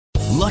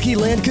Lucky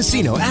Land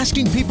Casino,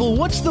 asking people,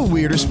 what's the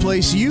weirdest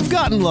place you've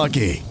gotten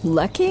lucky?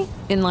 Lucky?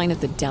 In line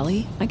at the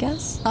deli, I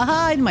guess?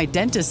 Aha, in my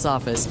dentist's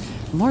office.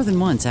 More than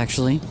once,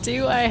 actually.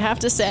 Do I have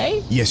to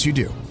say? Yes, you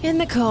do. In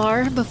the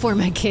car before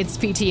my kids'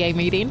 PTA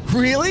meeting.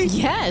 Really?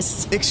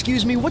 Yes.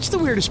 Excuse me, what's the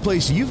weirdest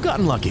place you've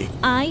gotten lucky?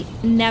 I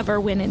never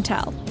win and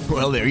tell.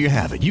 Well, there you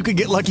have it. You can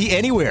get lucky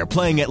anywhere,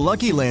 playing at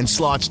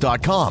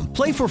LuckyLandSlots.com.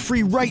 Play for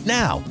free right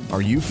now.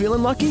 Are you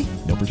feeling lucky?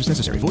 No purchase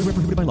necessary. Void where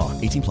prohibited by law.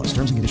 18 plus.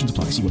 Terms and conditions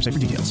apply. See website for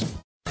details.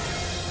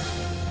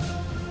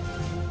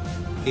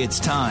 It's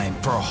time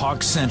for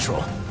Hawk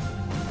Central.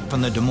 From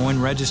the Des Moines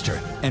Register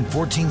and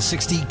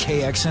 1460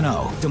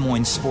 KXNO, Des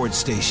Moines Sports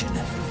Station.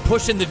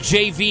 Pushing the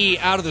JV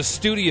out of the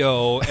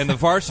studio and the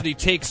varsity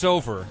takes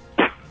over.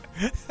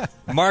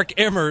 Mark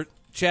Emmert,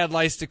 Chad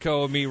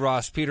Leistikow, and me,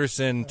 Ross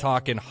Peterson,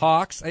 talking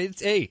Hawks.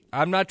 It's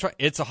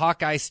a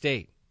Hawkeye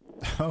state.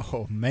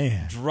 Oh,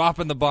 man.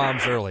 Dropping the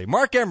bombs early.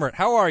 Mark Emmert,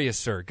 how are you,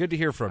 sir? Good to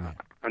hear from you.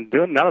 I'm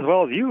doing not as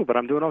well as you, but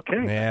I'm doing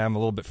okay. Yeah, I'm a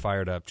little bit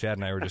fired up. Chad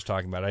and I were just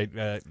talking about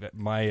it.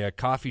 My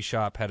coffee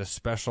shop had a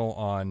special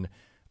on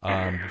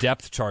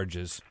depth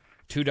charges,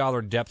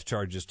 $2 depth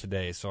charges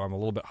today, so I'm a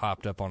little bit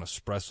hopped up on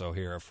espresso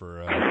here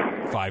for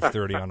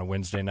 5:30 on a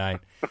Wednesday night.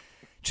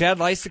 Chad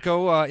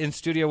Leistikow in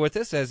studio with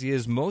us, as he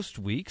is most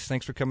weeks.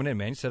 Thanks for coming in,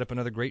 man. You set up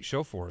another great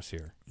show for us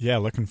here. Yeah,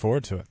 looking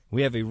forward to it.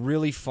 We have a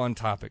really fun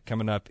topic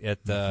coming up at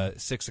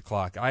 6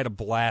 o'clock. I had a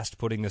blast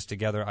putting this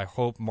together. I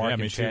hope Mark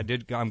and Chad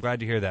did. I'm glad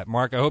to hear that.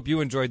 Mark, I hope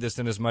you enjoyed this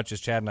in as much as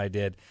Chad and I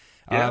did.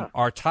 Yeah.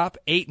 Our top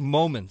 8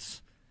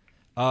 moments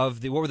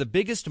of what were the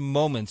biggest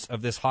moments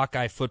of this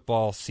Hawkeye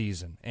football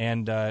season.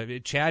 And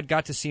Chad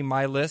got to see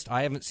my list.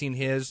 I haven't seen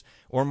his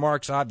or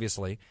Mark's,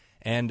 obviously.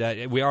 And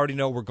we already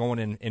know we're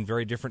going in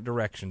very different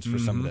directions for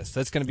some of this.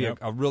 That's going to be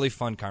a really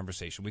fun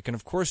conversation. We can,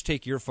 of course,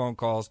 take your phone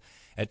calls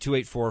at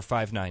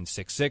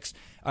 284-5966.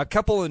 A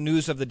couple of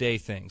news of the day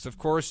things. Of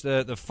course,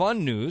 the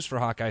fun news for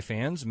Hawkeye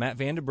fans, Matt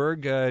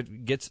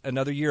Vandenberg gets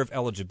another year of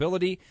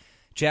eligibility.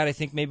 Chad, I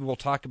think maybe we'll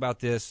talk about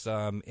this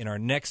in our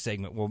next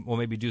segment. We'll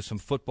maybe do some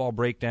football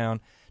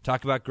breakdown,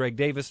 talk about Greg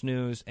Davis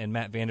news and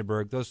Matt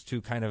Vandenberg. Those two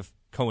kind of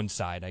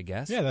coincide, I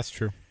guess. Yeah, that's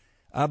true.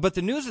 But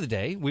the news of the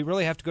day, we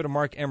really have to go to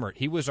Mark Emmert.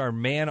 He was our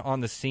man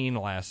on the scene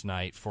last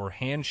night for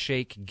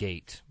Handshake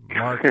Gate.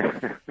 Mark,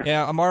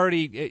 yeah, I'm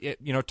already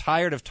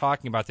tired of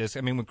talking about this.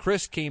 I mean, when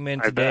Chris came in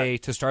today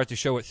to start the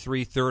show at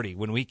 3:30,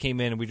 when we came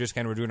in and we just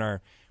kind of were doing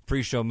our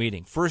pre-show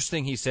meeting, first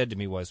thing he said to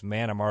me was,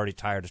 "Man, I'm already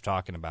tired of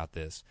talking about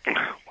this."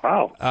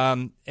 Wow.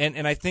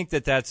 And I think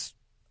that's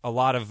a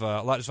lot. So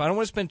I don't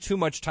want to spend too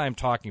much time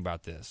talking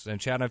about this. And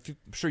Chad, I'm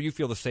sure you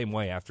feel the same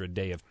way after a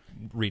day of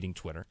reading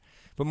Twitter.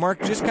 But,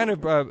 Mark, just kind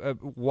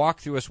of walk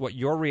through us what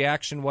your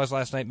reaction was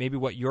last night, maybe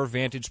what your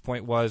vantage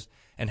point was,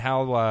 and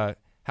how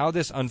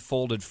this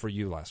unfolded for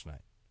you last night.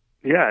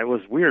 Yeah, it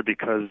was weird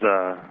because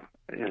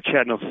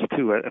Chad knows this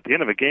too. At the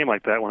end of a game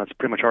like that, when it's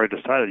pretty much already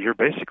decided, you're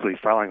basically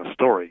filing a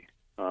story.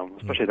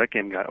 Especially that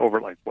game got over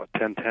at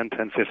 10-10,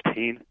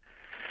 10-15.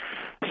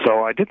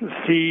 So I didn't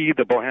see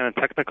the Bohannon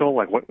technical,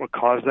 like what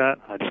caused that.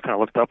 I just kind of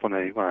looked up when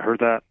I heard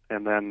that.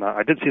 And then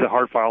I did see the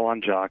hard foul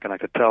on Jock, and I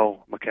could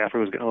tell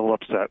McCaffrey was getting a little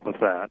upset with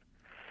that.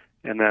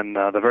 And then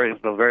the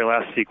very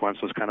last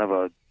sequence was kind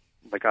of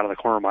like out of the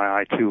corner of my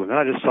eye too. And then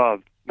I just saw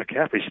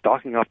McCaffrey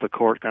stalking off the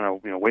court, kind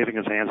of waving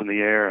his hands in the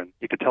air, and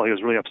you could tell he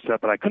was really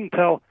upset. But I couldn't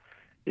tell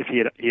if he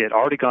had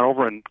already gone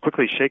over and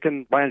quickly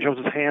shaken Brian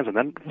Jones's hands and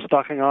then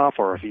stalking off,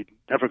 or if he'd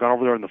never gone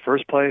over there in the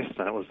first place.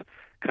 And it was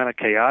kind of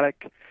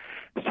chaotic.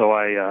 So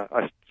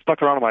I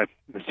stuck around in my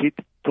seat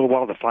a little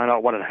while to find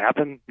out what had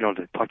happened.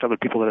 To talk to other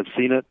people that had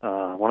seen it.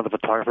 One of the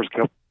photographers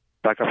came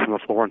back up from the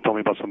floor and told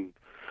me about some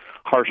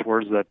harsh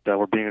words that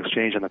were being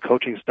exchanged in the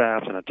coaching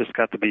staffs, and it just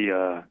got to be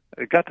a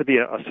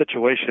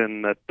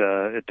situation that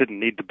it didn't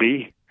need to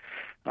be.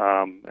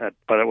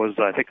 But it was,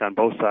 I think, on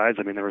both sides.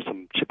 I mean, there was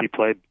some chippy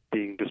play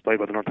being displayed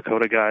by the North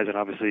Dakota guys, and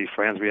obviously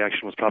Fran's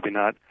reaction was probably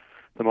not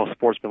the most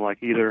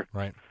sportsmanlike either.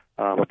 Right.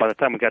 But by the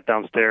time we got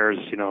downstairs,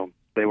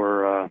 they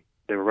were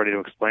ready to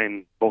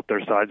explain both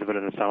their sides of it,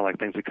 and it sounded like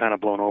things had kind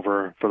of blown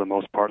over for the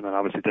most part. And then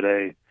obviously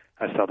today,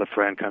 I saw that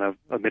Fran kind of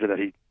admitted that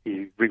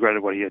he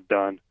regretted what he had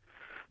done.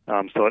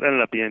 So it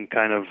ended up being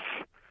kind of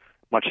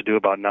much ado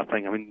about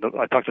nothing. I mean,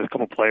 I talked to a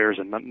couple players,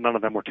 and none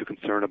of them were too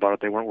concerned about it.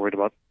 They weren't worried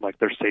about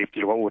their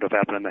safety or what would have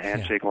happened in the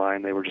handshake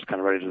line. They were just kind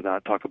of ready to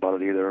not talk about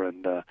it either.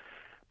 And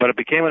but it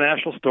became a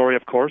national story,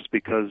 of course,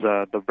 because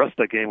the rest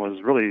of the game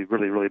was really,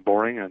 really, really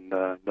boring, and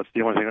that's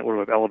the only thing that would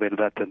have elevated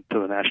that to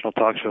the national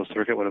talk show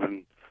circuit would have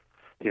been,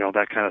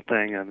 that kind of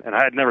thing. And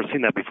I had never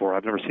seen that before.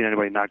 I've never seen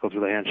anybody not go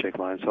through the handshake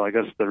line. So I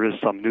guess there is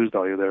some news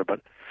value there,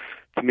 but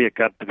to me it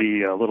got to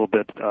be a little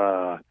bit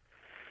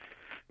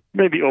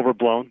maybe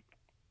overblown.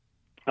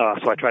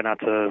 So I try not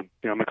to,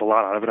 make a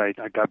lot out of it.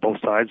 I got both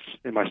sides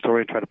in my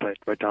story and try to play it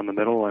right down the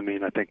middle. I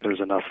mean, I think there's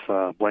enough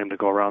blame to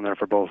go around there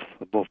for both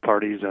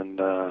parties, and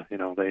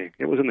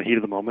it was in the heat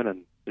of the moment,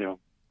 and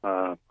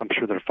I'm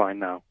sure they're fine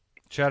now.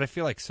 Chad, I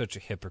feel like such a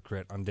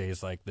hypocrite on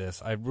days like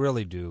this. I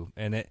really do,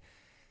 and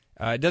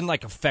It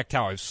doesn't affect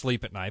how I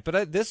sleep at night.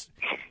 But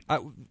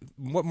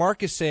what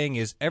Mark is saying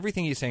is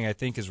everything he's saying I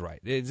think is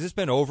right. Has this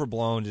been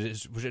overblown?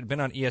 Has it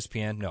been on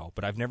ESPN? No.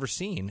 But I've never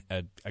seen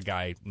a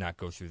guy not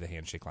go through the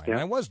handshake line. Yeah.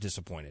 And I was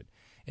disappointed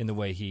in the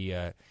way he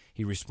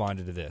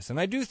responded to this. And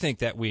I do think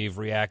that we've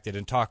reacted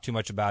and talked too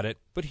much about it,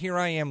 but here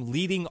I am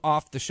leading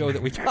off the show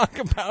that we talk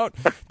about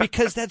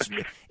because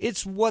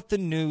it's what the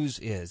news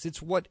is.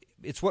 It's what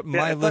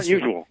my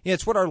listeners,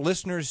 it's what our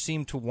listeners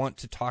seem to want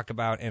to talk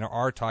about and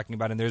are talking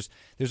about, and there's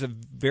a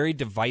very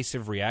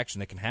divisive reaction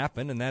that can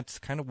happen, and that's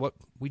kind of what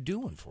we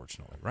do,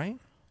 unfortunately, right?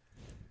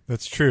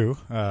 That's true.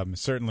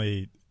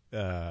 Certainly,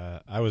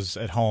 I was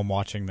at home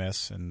watching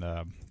this and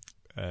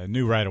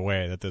knew right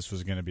away that this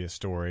was going to be a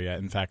story.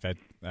 In fact, I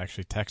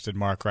actually texted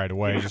Mark right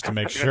away just to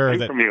make sure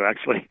that from you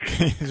actually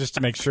just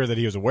to make sure that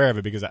he was aware of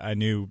it because I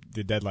knew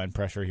the deadline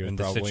pressure he was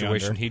probably the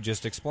situation under. He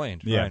just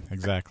explained. Yeah, right.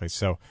 Exactly.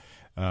 So,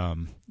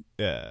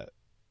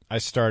 I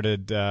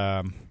started,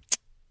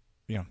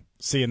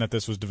 seeing that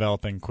this was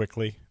developing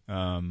quickly.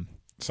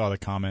 Saw the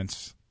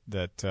comments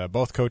that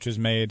both coaches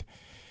made,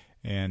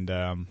 and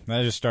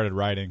I just started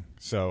writing.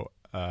 So,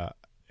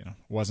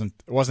 wasn't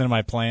in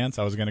my plans.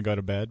 I was going to go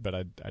to bed, but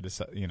I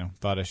just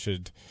thought I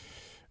should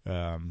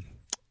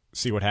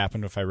see what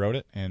happened if I wrote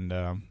it, and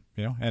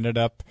ended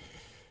up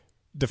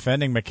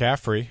defending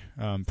McCaffrey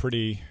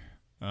pretty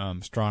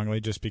strongly,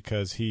 just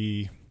because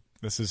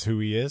this is who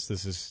he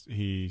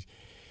is.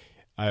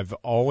 I've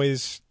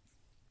always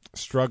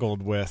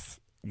struggled with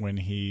when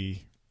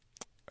he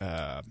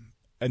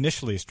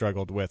initially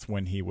struggled with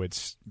when he would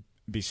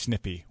be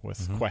snippy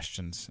with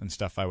questions and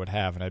stuff I would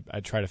have, and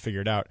I'd try to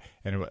figure it out.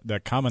 And the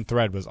common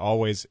thread was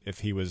always if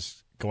he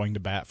was going to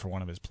bat for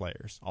one of his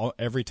players,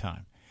 every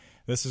time.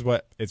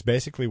 It's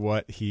basically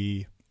what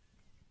he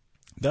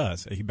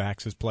does. He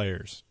backs his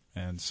players,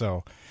 and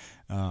so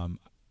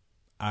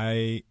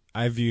I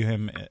view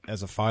him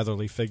as a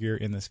fatherly figure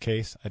in this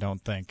case. I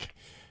don't think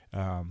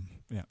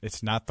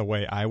it's not the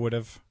way I would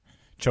have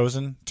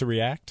chosen to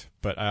react,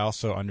 but I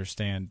also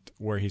understand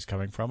where he's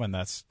coming from, and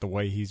that's the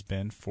way he's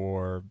been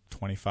for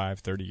 25,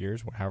 30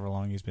 years, however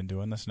long he's been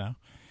doing this now.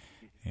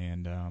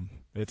 And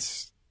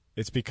it's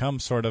become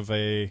sort of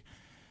a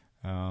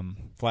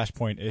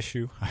flashpoint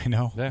issue, I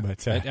know. Yeah,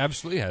 but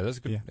absolutely, yeah, that's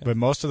good. Yeah. Yeah. But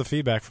most of the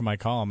feedback from my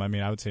column,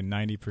 I would say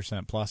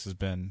 90% plus has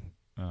been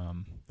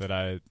that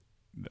I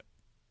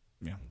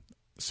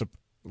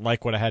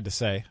like what I had to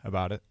say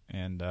about it.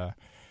 And,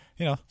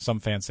 some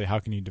fans say, how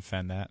can you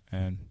defend that?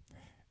 And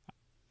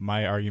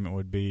my argument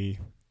would be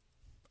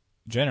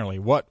generally,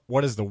 what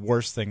is the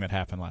worst thing that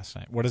happened last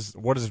night? What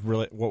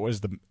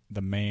was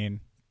the main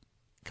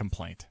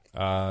complaint?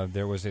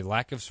 There was a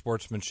lack of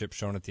sportsmanship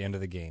shown at the end of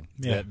the game.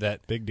 Yeah,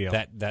 that big deal.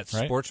 That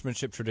right?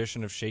 sportsmanship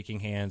tradition of shaking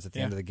hands at the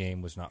end of the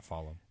game was not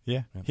followed.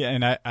 Yeah,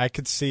 and I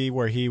could see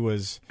where he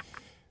was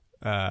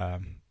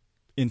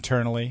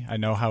internally. I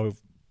know how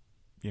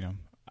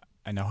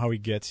he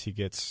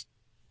gets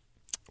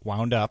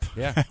wound up.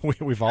 Yeah,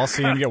 we've all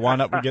seen him get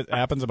wound up. It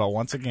happens about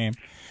once a game.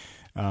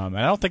 And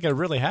I don't think it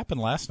really happened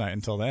last night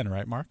until then,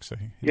 right, Mark? So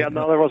there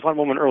was one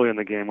moment early in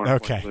the game where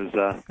okay. he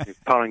was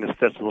pounding his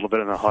fist a little bit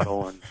in the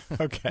huddle and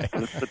okay.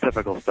 the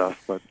typical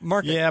stuff. But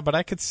Mark, but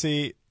I could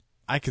see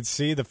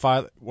the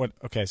file.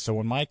 So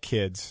when my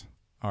kids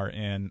are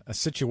in a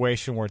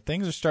situation where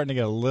things are starting to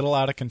get a little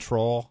out of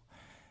control,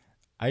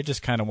 I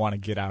just kind of want to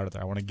get out of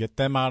there. I want to get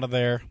them out of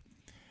there.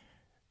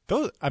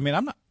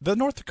 The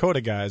North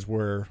Dakota guys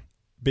were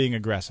being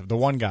aggressive. The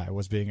one guy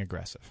was being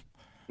aggressive.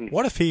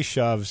 What if he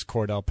shoves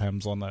Cordell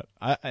Pemsl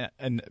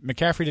and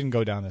McCaffrey didn't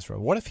go down this road?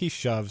 What if he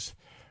shoves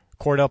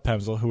Cordell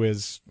Pemsl, who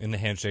is in the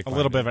handshake, a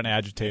little bit of an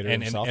agitator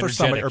himself,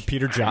 or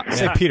Peter Jock?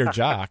 Say Peter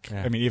Jock.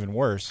 Yeah. Even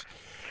worse,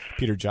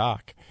 Peter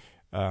Jock.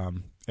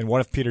 And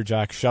what if Peter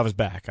Jock shoves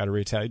back out of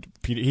retaliation?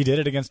 He did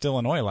it against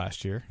Illinois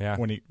last year. Yeah.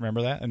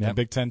 Remember that in the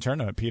Big Ten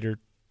tournament? Peter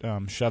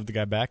shoved the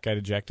guy back, got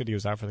ejected. He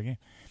was out for the game.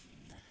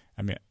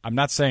 I'm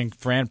not saying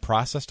Fran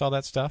processed all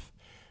that stuff,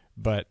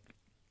 but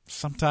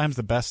sometimes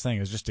the best thing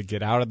is just to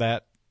get out of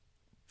that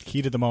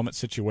heat of the moment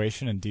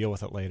situation and deal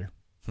with it later.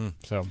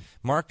 So,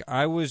 Mark,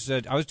 I was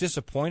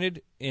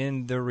disappointed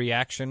in the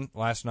reaction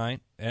last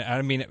night, and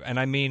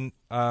I mean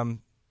Fran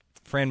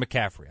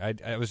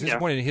McCaffrey. I was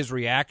disappointed in his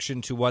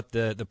reaction to what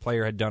the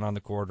player had done on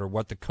the court or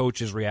what the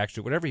coach's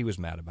reaction, whatever he was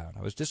mad about.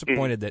 I was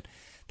disappointed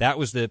that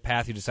was the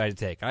path he decided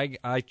to take.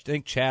 I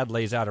think Chad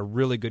lays out a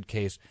really good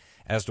case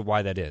as to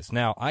why that is.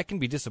 Now, I can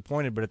be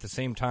disappointed, but at the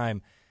same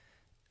time,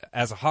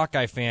 as a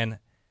Hawkeye fan,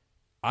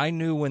 I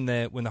knew when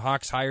the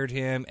Hawks hired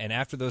him and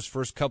after those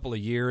first couple of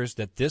years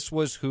that this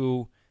was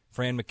who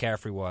Fran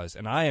McCaffrey was,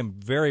 and I am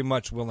very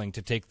much willing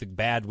to take the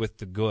bad with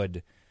the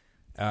good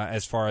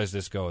as far as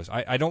this goes.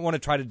 I don't want to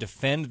try to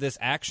defend this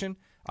action.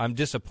 I'm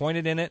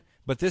disappointed in it,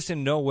 but this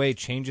in no way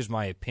changes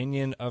my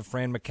opinion of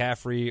Fran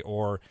McCaffrey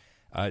or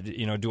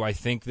do I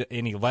think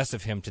any less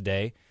of him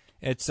today.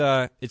 It's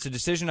a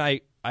decision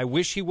I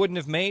wish he wouldn't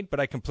have made, but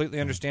I completely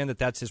understand that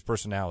that's his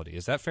personality.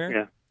 Is that fair?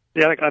 Yeah.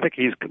 Yeah, I think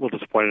he's a little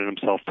disappointed in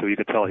himself too. You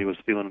could tell he was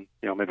feeling,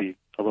 maybe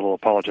a little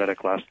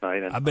apologetic last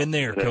night. And I've been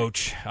there,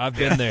 Coach. I've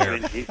been there.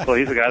 He's a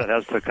guy that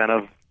has to kind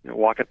of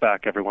walk it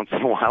back every once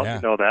in a while. Yeah.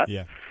 You know that.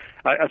 Yeah.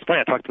 It's funny.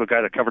 I talked to a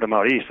guy that covered him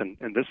out east, and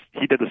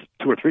he did this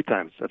 2 or 3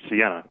 times at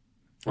Siena.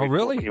 Oh,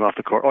 really? He came off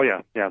the court. Oh,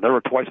 yeah. There were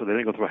twice where they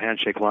didn't go through a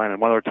handshake line,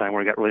 and one other time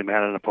where he got really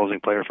mad at an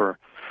opposing player for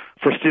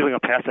stealing a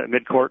pass at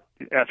midcourt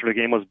after the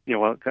game was,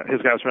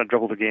 his guy was trying to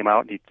dribble the game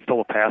out, and he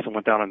stole a pass and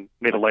went down and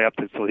made a layup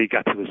so he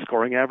got to his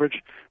scoring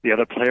average, the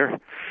other player.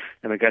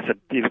 And the guy said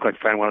he looked like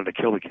Fran wanted to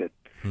kill the kid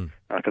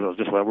because it was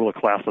just a really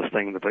classless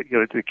thing that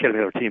the kid on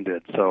the other team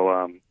did.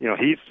 So,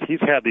 he's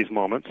had these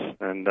moments,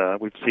 and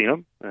we've seen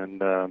him, and,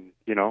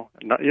 no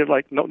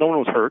one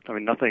was hurt. I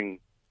mean, nothing,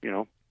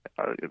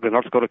 the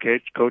North Dakota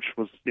coach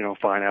was,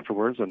 fine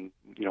afterwards, and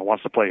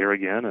wants to play here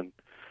again, and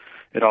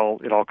it all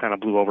kind of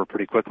blew over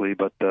pretty quickly.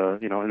 But in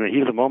the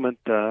heat of the moment,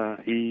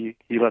 he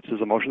lets his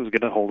emotions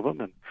get a hold of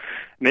him, and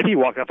maybe he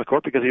walked off the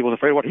court because he was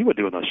afraid what he would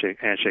do in the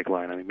handshake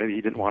line. I mean, maybe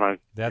he didn't want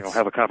to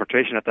have a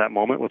confrontation at that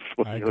moment with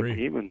the other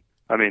team, and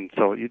I mean,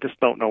 so you just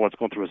don't know what's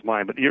going through his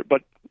mind. But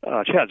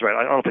Chad's right.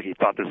 I don't think he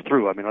thought this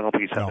through. I mean, I don't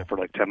think he sat there for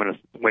like 10 minutes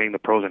weighing the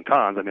pros and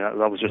cons. I mean,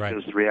 that was just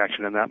his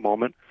reaction in that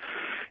moment.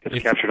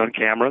 It's captured on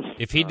cameras.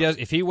 If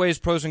he weighs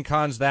pros and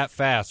cons that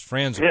fast,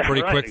 Fran's a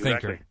pretty quick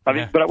thinker. I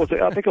mean, but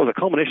I think it was a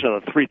culmination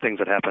of the 3 things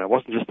that happened. It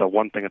wasn't just the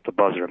one thing at the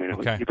buzzer. I mean,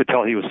 you could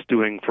tell he was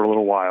stewing for a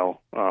little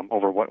while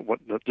over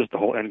just the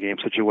whole end game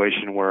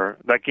situation where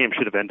that game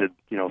should have ended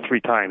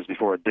 3 times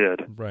before it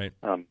did. Right.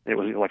 It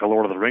was like a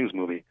Lord of the Rings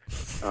movie.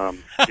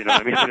 You know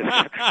what I mean?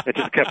 It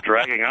just kept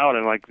dragging out,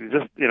 and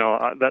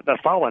that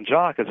foul on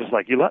Jock is just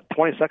like you let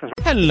 20 seconds.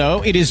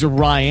 Hello, it is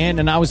Ryan,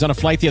 and I was on a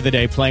flight the other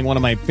day playing one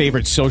of my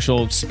favorite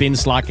social spin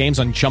slot games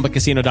on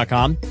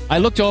ChumbaCasino.com. I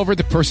looked over at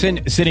the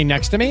person sitting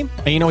next to me,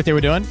 and you know what they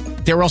were doing?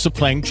 They were also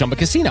playing Chumba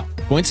Casino.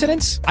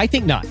 Coincidence? I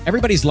think not.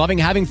 Everybody's loving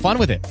having fun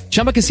with it.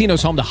 Chumba Casino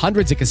is home to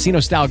hundreds of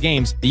casino-style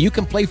games that you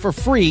can play for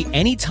free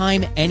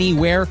anytime,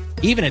 anywhere,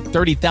 even at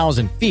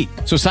 30,000 feet.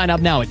 So sign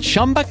up now at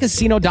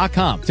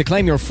ChumbaCasino.com to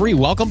claim your free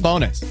welcome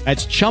bonus.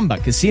 That's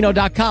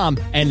ChumbaCasino.com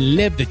and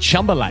live the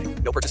Chumba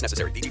life. No purchase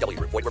necessary. VGW.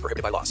 Void where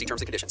prohibited by law. See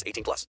terms and conditions.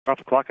 18+. Off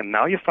the clock, and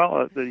now you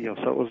foul. So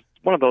it was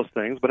one of those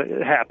things, but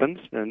it happens.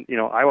 And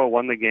Iowa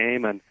won the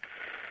game. And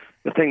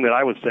the thing that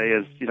I would say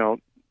is,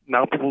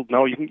 now people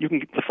know you can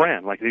get the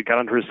Fran, like he got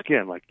under his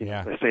skin. Like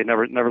they say,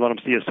 never let him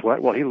see his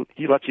sweat. Well,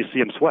 he lets you see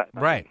him sweat.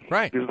 Right.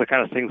 These are the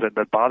kind of things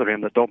that bother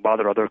him that don't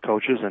bother other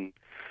coaches. And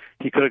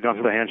he could have gone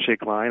through the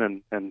handshake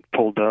line and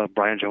pulled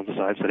Brian Jones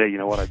aside, said, hey, you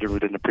know what, I really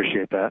didn't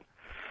appreciate that.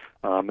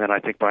 And I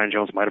think Brian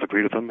Jones might have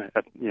agreed with him,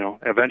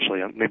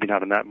 eventually, maybe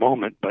not in that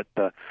moment. But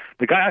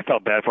the guy I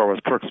felt bad for was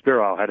Kirk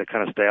Spearow. Had to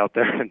kind of stay out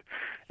there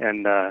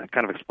and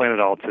kind of explain it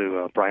all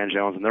to Brian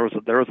Jones. And there was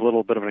a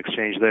little bit of an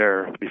exchange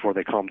there before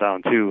they calmed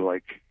down too,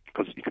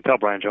 because you could tell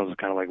Brian Jones was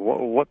kind of like,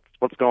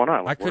 what's going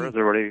on? Like, I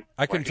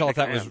couldn't tell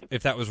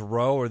if that was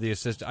Rowe or the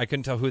assistant. I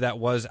couldn't tell who that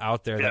was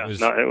out there. That was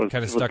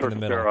kind of stuck in the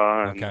middle.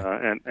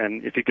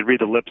 And if you could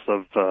read the lips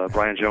of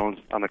Brian Jones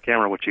on the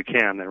camera, which you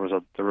can, there was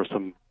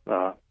some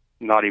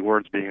naughty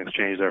words being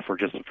exchanged there for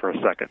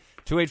a second.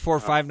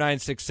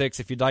 284-5966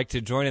 if you'd like to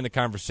join in the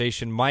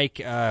conversation.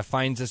 Mike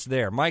finds us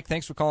there. Mike,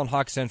 thanks for calling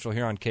Hawk Central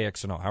here on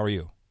KXNO. How are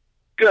you?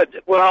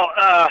 Good. Well,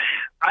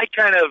 I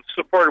kind of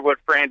supported what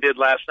Fran did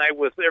last night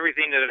with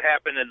everything that had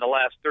happened in the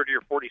last 30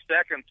 or 40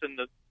 seconds, and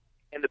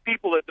the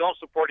people that don't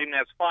support him,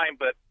 that's fine.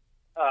 But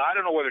I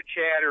don't know whether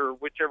Chad or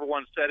whichever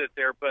one said it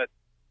there, but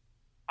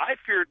I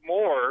feared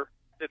more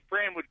that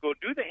Fran would go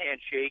do the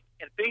handshake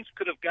and things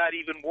could have got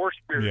even more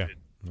spirited.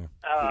 Yeah.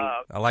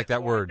 I like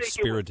that word,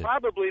 spirited. It was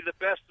probably the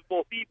best of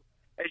both evils.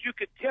 As you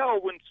could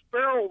tell, when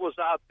Sparrow was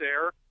out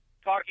there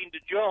talking to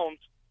Jones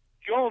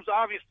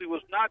obviously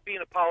was not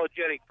being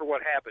apologetic for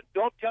what happened.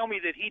 Don't tell me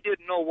that he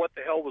didn't know what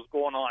the hell was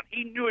going on.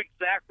 He knew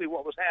exactly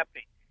what was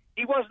happening.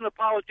 He wasn't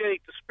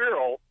apologetic to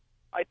Sparrow.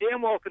 I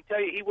damn well can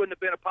tell you he wouldn't have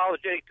been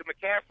apologetic to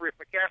McCaffrey if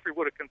McCaffrey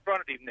would have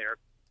confronted him there.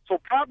 So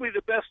probably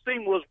the best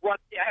thing was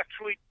what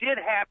actually did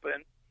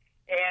happen.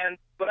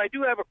 But I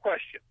do have a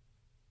question.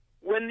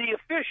 When the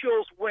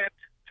officials went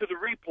to the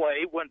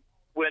replay, when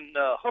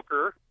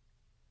Hooker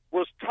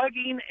was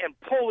tugging and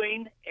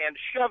pulling and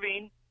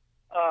shoving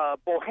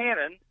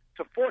Bohannon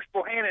to force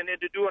Bohannon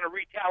into doing a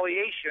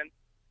retaliation,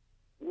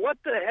 what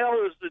the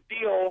hell is the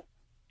deal?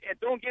 And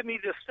don't give me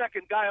this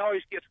second guy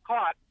always gets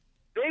caught.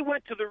 They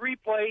went to the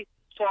replay,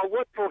 saw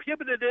what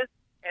prohibited it,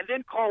 and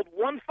then called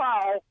one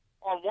foul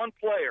on one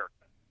player.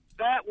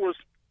 That was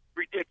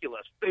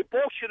ridiculous. They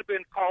both should have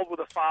been called with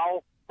a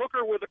foul,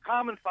 Hooker with a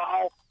common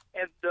foul,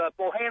 and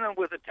Bohannon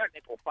with a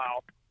technical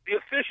foul. The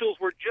officials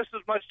were just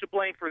as much to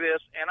blame for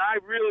this, and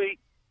I really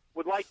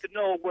would like to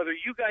know whether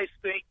you guys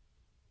think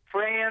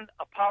Fran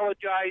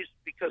apologized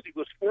because he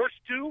was forced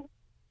to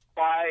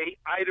by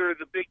either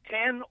the Big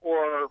Ten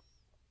or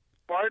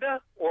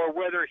Florida or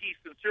whether he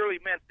sincerely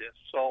meant this.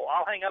 So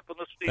I'll hang up and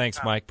listen to you. Thanks,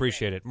 Mike.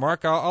 Appreciate it.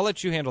 Mark, I'll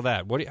let you handle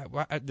that.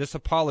 This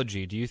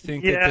apology, do you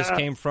think that this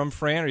came from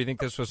Fran, or do you think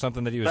this was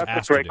something that he was asked to do?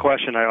 That's a great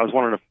question. I was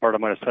wondering if Marta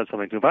might have said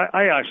something too, but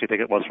I actually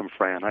think it was from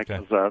Fran.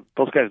 Because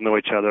those guys know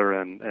each other,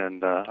 and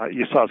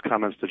you saw his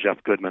comments to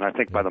Jeff Goodman. I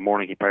think by the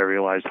morning he probably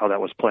realized how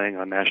that was playing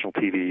on national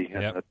TV,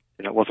 and that,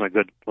 it wasn't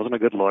a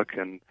good look.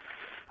 And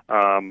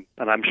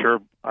I'm sure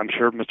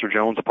Mr.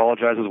 Jones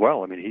apologized as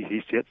well. I mean,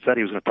 he said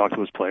he was going to talk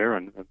to his player,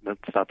 and that's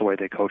not the way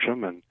they coach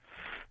him. And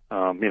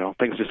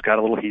things just got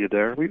a little heated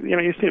there.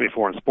 You see it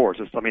before in sports.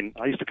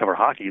 I used to cover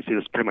hockey. You see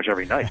this pretty much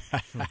every night.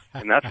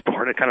 And that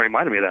sport, it kind of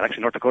reminded me of that.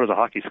 Actually, North Dakota's a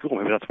hockey school.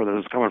 Maybe that's where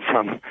this is coming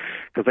from,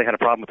 because they had a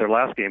problem with their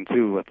last game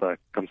too, with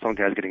some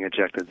guys getting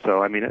ejected.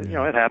 So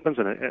it happens,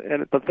 and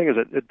the thing is,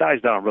 it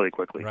dies down really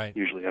quickly. Right.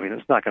 Usually,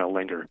 it's not going to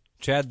linger.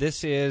 Chad,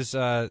 this is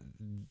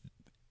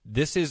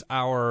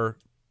our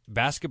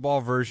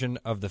basketball version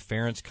of the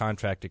Ferentz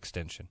contract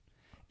extension.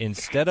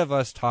 Instead of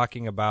us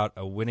talking about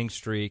a winning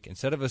streak,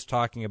 instead of us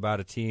talking about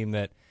a team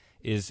that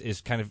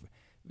is kind of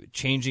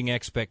changing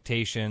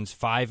expectations,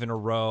 5 in a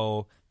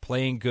row,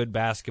 playing good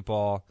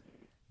basketball,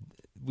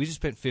 we just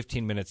spent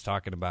 15 minutes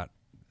talking about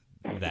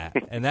that.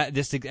 And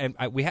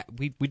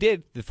we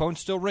did. The phone's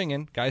still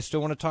ringing. Guys still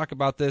want to talk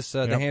about this,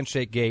 the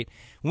handshake gate.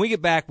 When we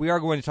get back, we are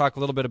going to talk a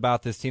little bit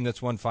about this team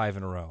that's won 5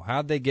 in a row.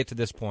 How'd they get to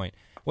this point?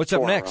 What's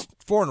up next?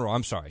 4 in a row.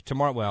 I'm sorry.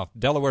 Tomorrow,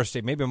 Delaware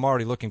State. Maybe I'm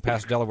already looking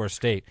past Delaware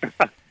State.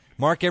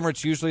 Mark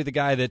Emmert's usually the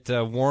guy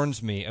that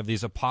warns me of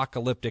these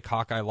apocalyptic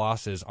Hawkeye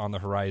losses on the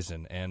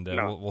horizon, and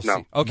we'll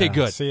see. Okay,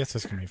 good. See, it's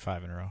just going to be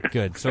 5 in a row.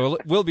 Good. So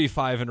it will be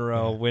 5 in a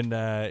row when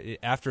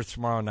after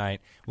tomorrow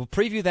night. We'll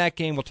preview that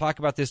game. We'll talk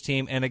about this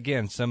team, and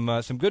again, some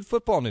good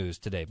football news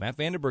today. Matt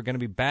Vandenberg going to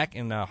be back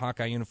in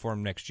Hawkeye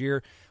uniform next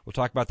year. We'll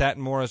talk about that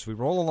and more as we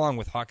roll along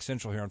with Hawk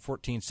Central here on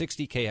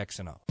 1460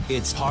 KXNO.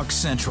 It's Hawk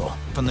Central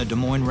from the Des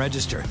Moines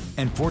Register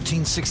and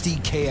 1460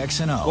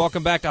 KXNO.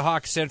 Welcome back to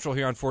Hawk Central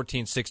here on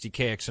 1460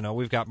 KXNO.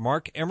 We've got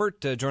Mark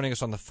Emmert joining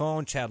us on the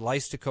phone, Chad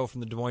Leistikow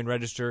from the Des Moines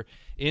Register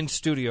in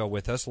studio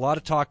with us. A lot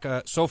of talk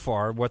so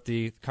far, what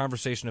the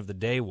conversation of the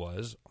day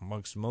was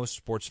amongst most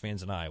sports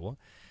fans in Iowa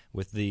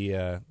with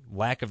the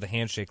lack of the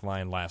handshake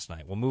line last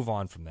night. We'll move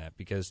on from that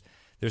because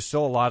there's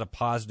still a lot of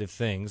positive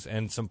things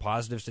and some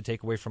positives to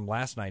take away from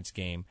last night's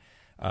game.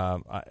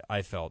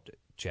 I felt,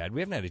 Chad,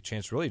 we haven't had a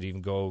chance really to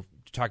even go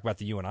to talk about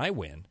the UNI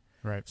win.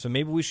 Right. So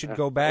maybe we should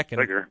go back and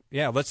bigger.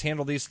 Let's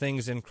handle these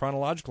things in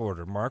chronological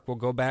order. Mark, we'll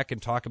go back and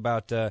talk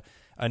about a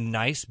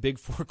nice Big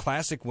Four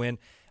Classic win.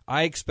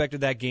 I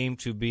expected that game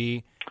to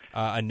be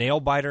a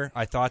nail-biter.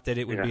 I thought that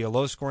it would be a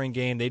low-scoring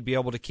game. They'd be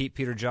able to keep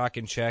Peter Jock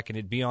in check, and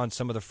it'd be on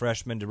some of the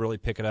freshmen to really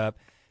pick it up.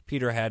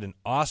 Peter had an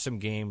awesome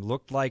game,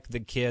 looked like the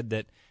kid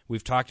that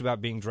we've talked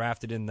about being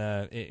drafted in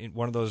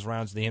one of those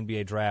rounds of the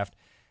NBA draft,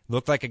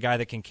 looked like a guy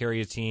that can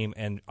carry a team,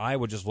 and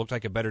Iowa just looked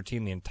like a better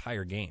team the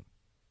entire game.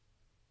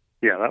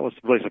 Yeah, that was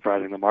really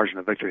surprising, the margin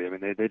of victory.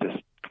 They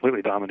just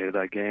completely dominated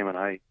that game, and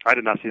I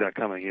did not see that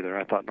coming either.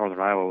 I thought Northern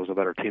Iowa was a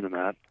better team than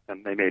that,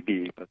 and they may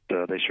be, but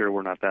they sure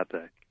were not that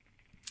day.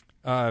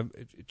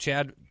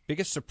 Chad,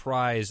 biggest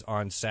surprise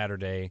on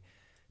Saturday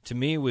to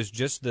me was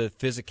just the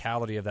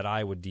physicality of that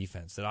Iowa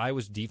defense. That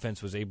Iowa's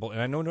defense was able, and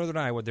I know Northern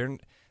Iowa,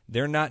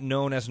 they're not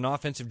known as an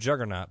offensive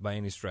juggernaut by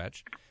any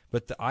stretch,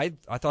 but I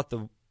thought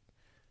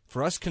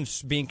for us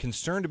being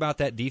concerned about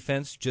that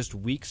defense just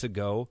weeks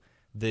ago,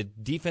 the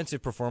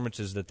defensive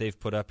performances that they've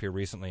put up here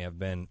recently have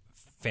been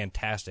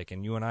fantastic,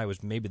 and UNI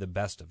was maybe the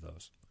best of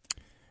those.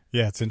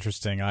 Yeah, it's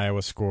interesting.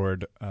 Iowa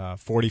scored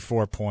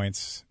 44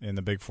 points in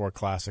the Big Four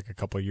Classic a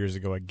couple of years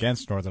ago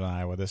against Northern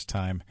Iowa. This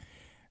time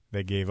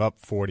they gave up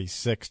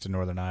 46 to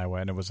Northern Iowa,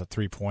 and it was a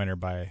three-pointer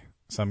by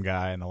some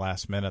guy in the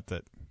last minute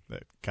that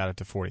got it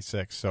to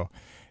 46. So,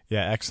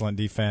 yeah, excellent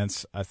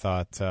defense. I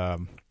thought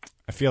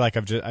I feel like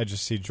I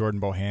just see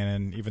Jordan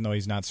Bohannon, even though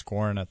he's not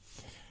scoring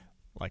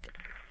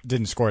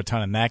didn't score a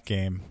ton in that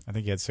game. I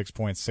think he had 6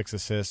 points, 6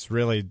 assists,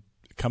 really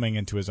coming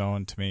into his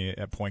own to me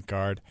at point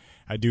guard.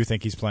 I do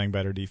think he's playing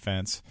better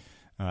defense.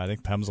 I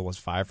think Pemsl was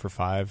 5 for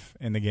 5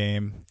 in the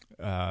game,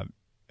 and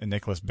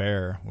Nicholas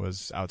Baer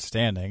was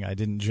outstanding. I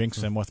didn't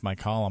jinx him with my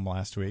column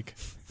last week.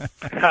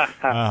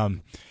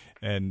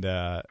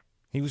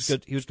 He was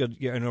good. He was good.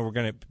 Yeah, I know we're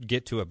going to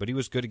get to it, but he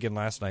was good again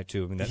last night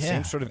too. I mean, that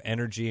same sort of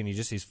energy, and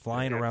he's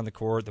flying around the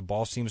court. The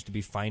ball seems to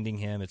be finding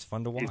him. It's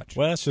fun to watch.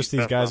 Well, it's just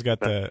these guys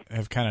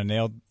have kind of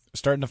nailed,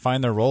 starting to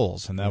find their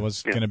roles, and that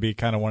was going to be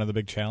kind of one of the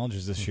big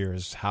challenges this year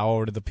is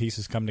how do the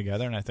pieces come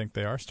together, and I think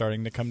they are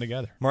starting to come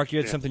together. Mark, you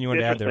had something you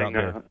wanted to add there out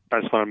there.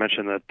 I just want to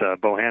mention that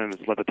Bohannon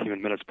has led the team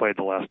in minutes played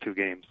the last 2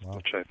 games,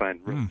 which I find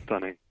really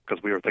stunning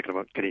because we were thinking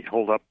about can he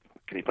hold up?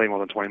 Can he play more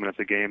than 20 minutes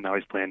a game? Now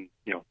he's playing,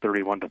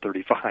 31 to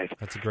 35.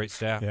 That's a great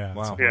stat. Yeah,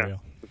 wow. Yeah,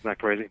 isn't that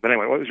crazy? But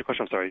anyway, what was your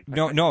question? I'm sorry.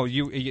 No,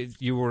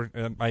 you were.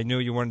 I knew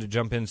you wanted to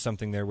jump in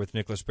something there with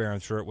Nicholas Baer. I'm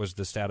sure it was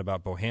the stat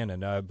about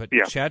Bohannon. But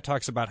Chad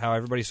talks about how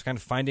everybody's kind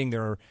of finding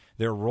their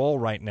role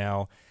right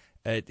now.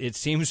 It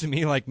seems to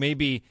me like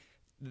maybe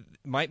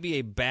might be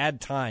a bad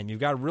time. You've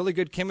got really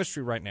good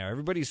chemistry right now.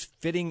 Everybody's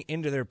fitting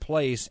into their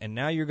place, and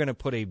now you're going to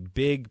put a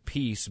big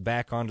piece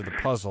back onto the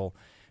puzzle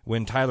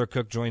when Tyler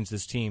Cook joins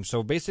this team.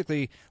 So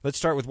basically, let's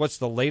start with what's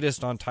the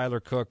latest on Tyler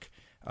Cook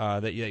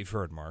that you've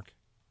heard, Mark.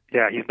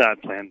 Yeah, he's not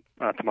playing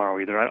tomorrow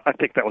either. I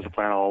think that was the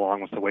plan all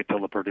along, was to wait till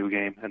the Purdue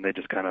game, and they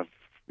just kind of,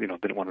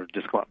 didn't want to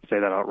just go out and say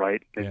that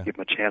outright. They give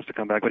him a chance to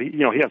come back. But,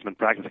 he hasn't been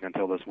practicing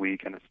until this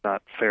week, and it's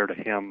not fair to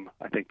him,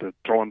 I think, to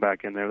throw him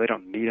back in there. They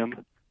don't need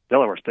him.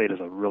 Delaware State is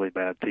a really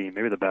bad team,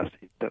 maybe the best,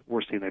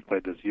 worst team they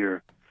played this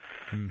year.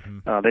 Mm-hmm.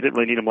 They didn't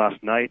really need him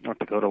last night. North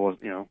Dakota was,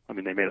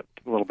 they made it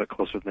a little bit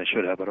closer than they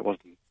should have, but it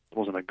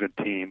wasn't a good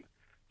team.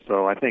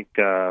 So I think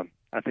he'll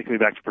be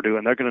back to Purdue,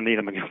 and they're going to need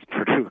him against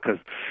Purdue because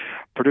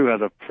Purdue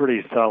has a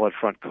pretty solid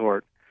front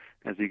court,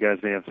 as you guys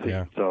may have seen.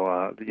 Yeah.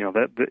 So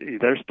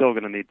they're still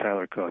going to need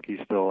Tyler Cook. He's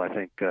still, I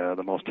think,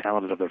 the most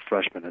talented of their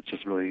freshmen. It's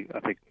just really,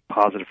 I think,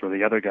 positive for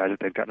the other guys that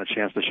they've gotten a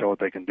chance to show what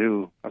they can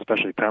do,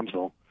 especially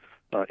Pemsel,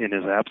 in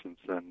his absence.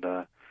 And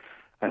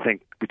I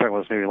think we talked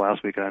about this maybe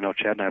last week, and I know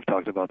Chad and I have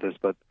talked about this,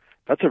 but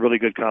that's a really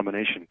good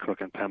combination, Cook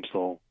and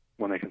Pemsel,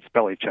 when they can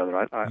spell each other.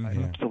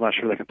 I'm still not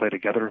sure they can play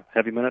together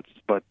heavy minutes,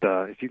 but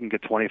if you can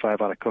get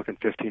 25 out of Cook and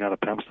 15 out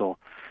of Pemsel,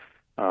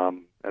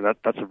 and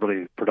that's a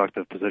really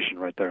productive position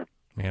right there.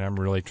 Man, I'm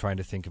really trying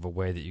to think of a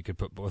way that you could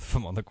put both of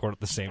them on the court at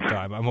the same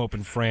time. I'm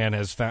hoping Fran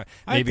has found.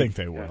 I think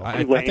they will.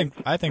 I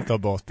think they'll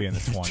both be in the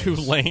 20s. Two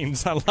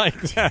lanes. I like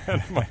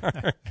that,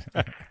 Mark.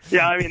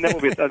 Yeah, I mean, that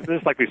will be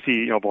just like we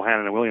see,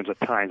 Bohannon and Williams at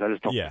times. I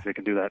just don't think they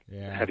can do that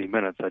heavy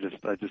minutes. I just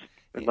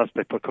unless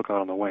they put Cook out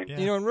on the wing.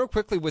 Yeah. And real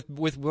quickly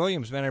with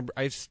Williams, man,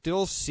 I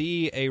still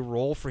see a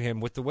role for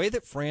him with the way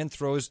that Fran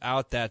throws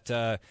out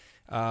that.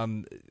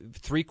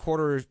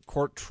 Three-quarter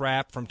court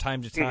trap from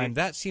time to time. Mm-hmm.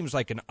 That seems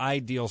like an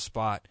ideal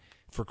spot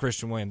for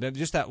Christian Williams.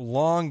 Just that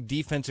long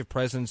defensive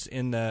presence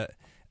in the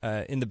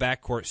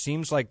backcourt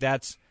seems like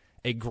that's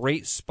a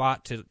great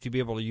spot to be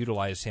able to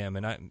utilize him.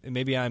 And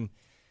maybe I'm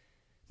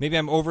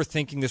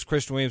overthinking this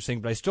Christian Williams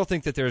thing, but I still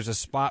think that there's a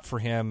spot for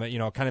him,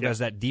 kind of as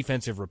that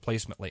defensive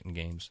replacement late in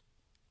games.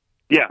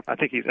 Yeah, I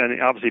think and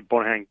obviously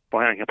Bohannon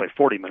can play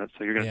 40 minutes,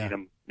 so you're going to need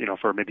him,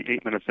 for maybe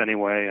 8 minutes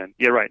anyway. And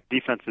you're right,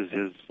 defense is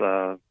his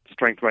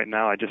strength right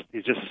now.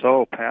 He's just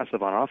so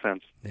passive on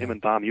offense. Him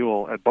and Dom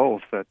Ewell at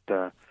both that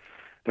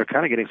they're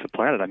kind of getting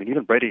supplanted. I mean,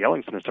 even Brady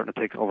Ellingson is starting to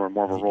take over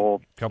more of a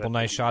role. Couple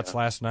nice shots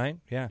last night.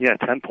 Yeah,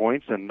 10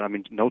 points, and I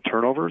mean, no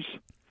turnovers.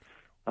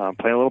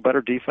 Play a little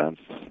better defense.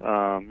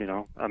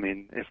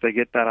 If they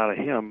get that out of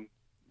him,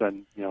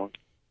 then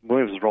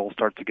Williams' role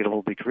starts to get a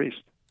little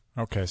decreased.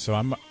 Okay,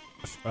 so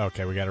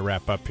we got to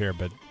wrap up here,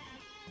 but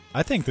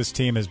I think this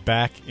team is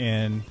back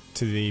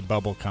into the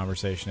bubble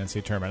conversation,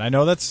 NCAA tournament. I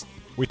know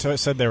we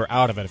said they were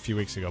out of it a few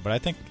weeks ago, but I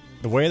think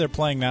the way they're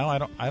playing now,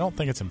 I don't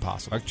think it's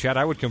impossible. Chad,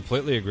 I would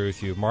completely agree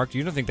with you. Mark,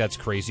 you don't think that's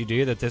crazy, do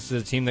you? That this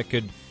is a team that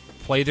could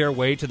play their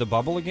way to the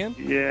bubble again?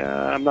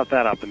 Yeah, I'm not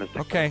that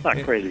optimistic. Okay, it's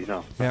not crazy,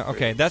 no. Yeah,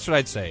 okay, that's what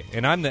I'd say.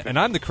 And I'm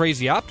the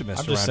crazy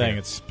optimist. I'm just saying here.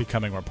 It's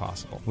becoming more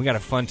possible. We got a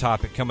fun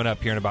topic coming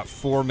up here in about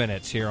 4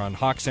 minutes here on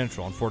Hawk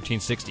Central on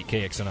 1460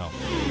 KXNO.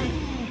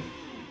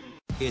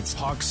 It's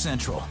Hawk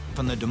Central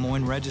from the Des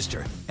Moines Register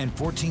and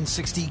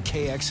 1460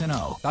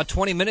 KXNO. About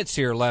 20 minutes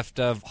here left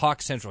of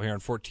Hawk Central here on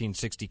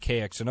 1460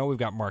 KXNO. We've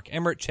got Mark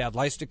Emmert, Chad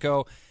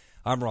Leistikow.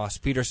 I'm Ross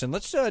Peterson.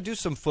 Let's do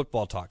some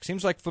football talk.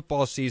 Seems like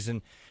football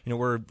season,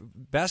 where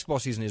basketball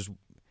season is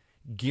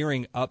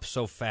gearing up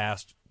so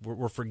fast.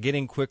 We're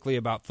forgetting quickly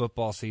about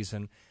football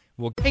season.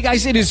 Hey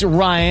guys, it is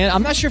Ryan.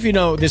 I'm not sure if you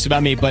know this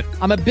about me, but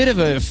I'm a bit of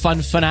a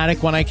fun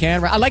fanatic when I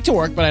can. I like to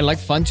work, but I like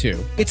fun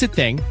too. It's a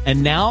thing.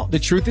 And now the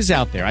truth is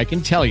out there. I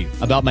can tell you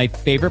about my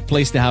favorite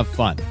place to have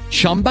fun.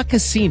 Chumba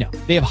Casino.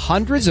 They have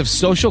hundreds of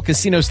social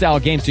casino style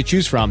games to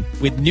choose from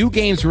with new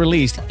games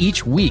released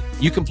each week.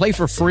 You can play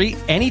for free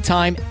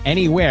anytime,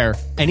 anywhere.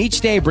 And each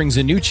day brings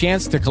a new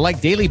chance to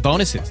collect daily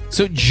bonuses.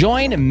 So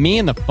join me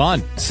in the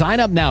fun. Sign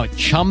up now at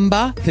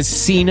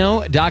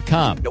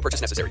ChumbaCasino.com. No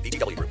purchase necessary.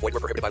 VGW. Void where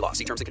prohibited by law.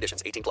 See terms and conditions.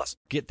 18+.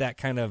 Get that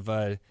kind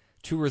of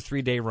 2 or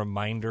 3 day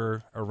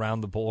reminder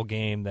around the bowl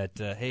game that,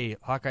 hey,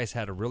 Hawkeyes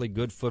had a really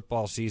good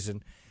football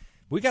season.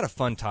 We got a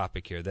fun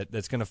topic here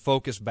that's going to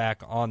focus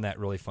back on that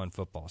really fun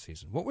football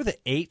season. What were the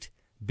 8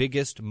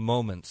 biggest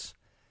moments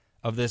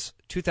of this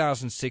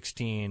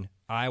 2016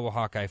 Iowa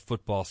Hawkeye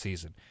football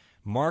season?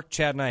 Mark,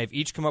 Chad, and I have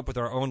each come up with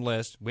our own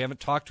list. We haven't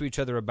talked to each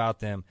other about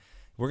them.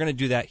 We're going to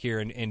do that here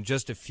in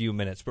just a few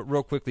minutes. But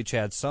real quickly,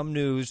 Chad, some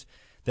news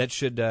that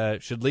should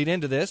lead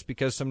into this,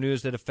 because some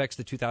news that affects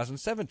the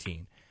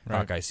 2017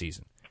 Hawkeye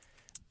season.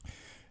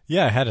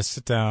 Yeah, I had a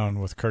sit down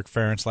with Kirk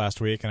Ferentz last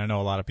week, and I know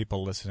a lot of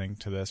people listening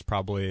to this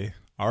probably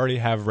already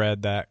have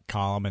read that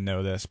column and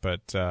know this,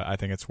 but I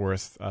think it's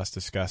worth us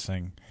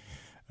discussing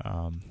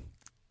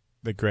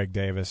that Greg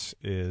Davis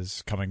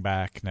is coming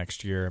back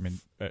next year. I mean,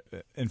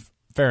 and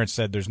Ferentz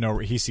said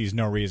he sees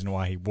no reason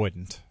why he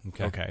wouldn't.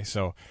 Okay,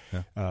 so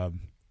I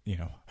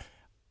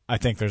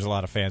think there's a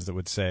lot of fans that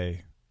would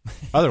say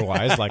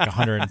otherwise, like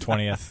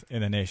 120th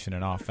in the nation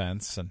in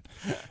offense,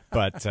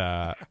 but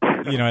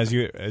as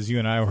you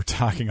and I were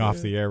talking off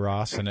the air,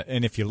 Ross,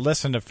 and if you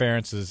listen to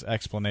Ferentz's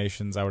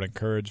explanations, I would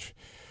encourage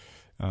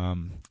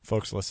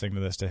folks listening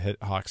to this to hit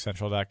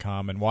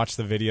hawkcentral.com and watch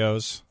the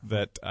videos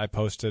that I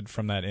posted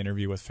from that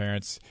interview with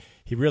Ferentz.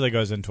 He really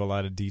goes into a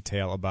lot of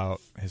detail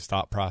about his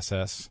thought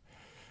process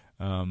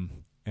and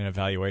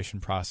evaluation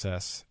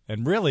process,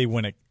 and really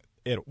what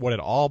it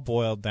all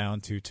boiled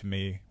down to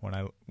me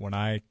when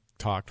I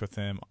talked with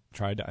him,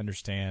 tried to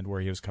understand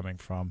where he was coming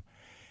from,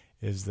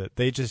 is that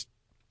they just,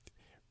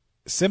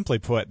 simply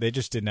put, they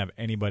just didn't have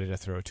anybody to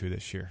throw to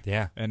this year.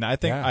 Yeah. And I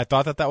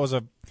thought that was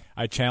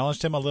I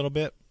challenged him a little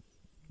bit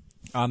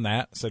on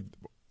that. Said,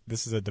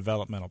 this is a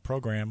developmental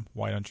program.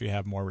 Why don't you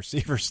have more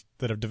receivers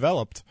that have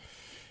developed?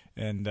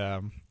 And,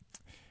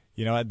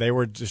 they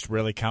were just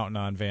really counting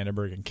on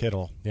Vandenberg and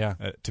Kittle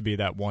to be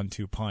that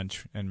 1-2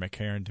 punch, and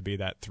McCarron to be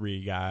that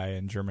 3 guy,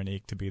 and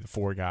Germanique to be the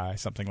 4 guy,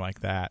 something like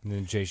that. And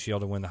then Jay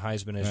Shield to win the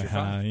Heisman as your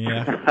 5.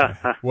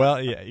 Yeah.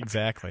 Well, yeah,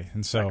 exactly.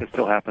 And so that could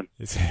still happen.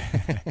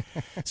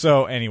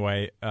 So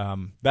anyway,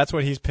 that's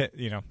what he's.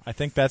 I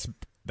think that's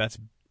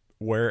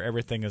where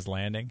everything is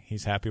landing.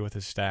 He's happy with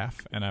his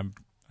staff, and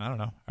I don't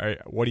know.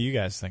 What do you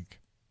guys think?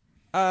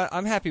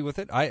 I'm happy with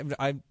it.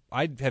 I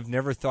have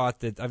never thought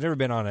that. I've never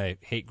been on a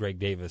hate Greg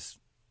Davis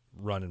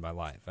run in my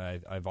life.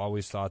 I've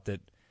always thought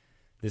that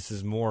this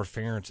is more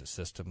Ferentz's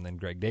system than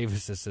Greg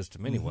Davis's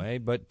system anyway.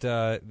 But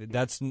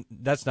that's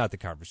not the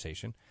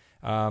conversation.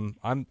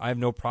 I have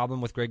no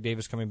problem with Greg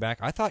Davis coming back.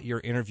 I thought your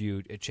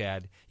interview,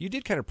 Chad, you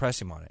did kind of press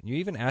him on it. You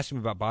even asked him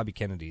about Bobby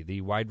Kennedy,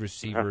 the wide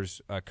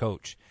receivers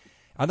coach.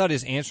 I thought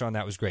his answer on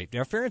that was great.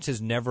 Now, Ferentz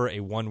is never a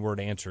one-word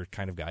answer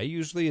kind of guy. He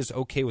usually is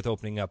okay with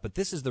opening up, but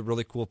this is the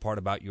really cool part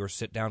about your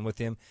sit-down with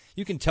him.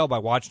 You can tell by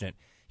watching it.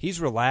 He's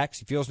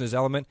relaxed, he feels in his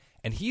element,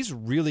 and he's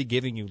really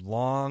giving you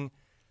long,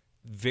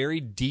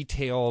 very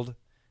detailed,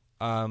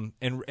 and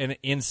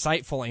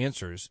insightful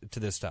answers to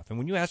this stuff. And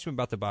when you asked him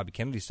about the Bobby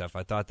Kennedy stuff,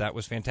 I thought that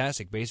was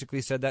fantastic.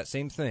 Basically said that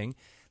same thing.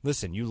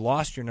 Listen, you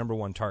lost your number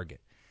 1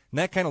 target. And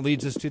that kind of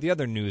leads us to the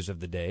other news of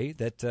the day,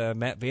 that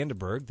Matt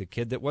Vandenberg, the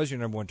kid that was your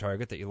number 1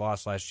 target that you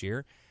lost last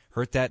year,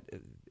 hurt that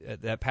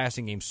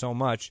passing game so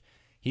much,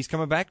 he's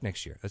coming back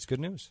next year. That's good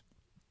news.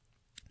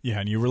 Yeah,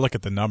 and you look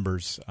at the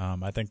numbers.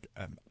 I think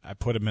I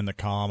put him in the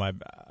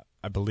column.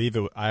 I believe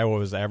Iowa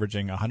was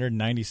averaging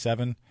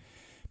 197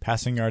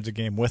 passing yards a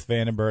game with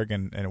Vandenberg,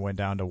 and it went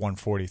down to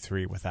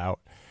 143 without.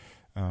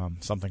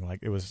 Something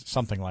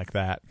like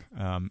that.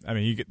 I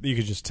mean, you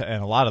could just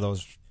and a lot of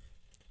those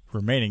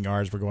remaining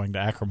yards were going to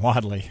Akram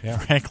Wadley,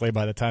 frankly,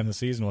 by the time the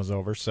season was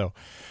over. So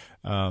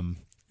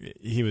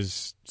he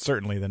was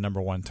certainly the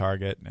number 1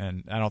 target,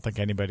 and I don't think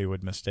anybody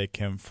would mistake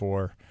him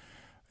for,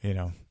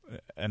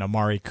 an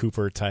Amari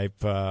Cooper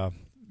type,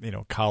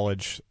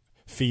 college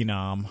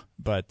phenom.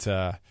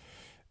 But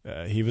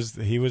he was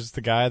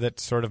the guy that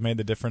sort of made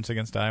the difference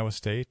against Iowa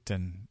State,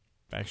 and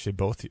actually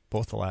both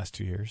the last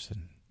 2 years.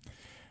 And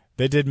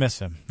they did miss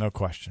him, no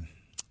question.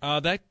 I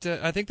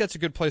think that's a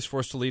good place for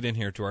us to lead in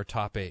here to our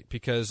top 8,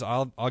 because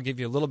I'll give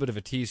you a little bit of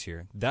a tease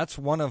here. That's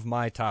one of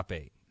my top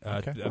 8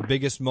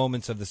 biggest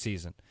moments of the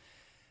season.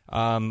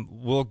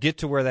 We'll get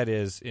to where that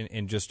is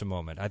in just a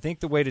moment. I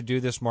think the way to do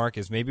this, Mark,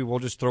 is maybe we'll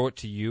just throw it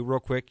to you real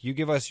quick. You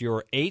give us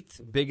your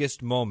 8th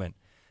biggest moment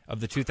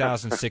of the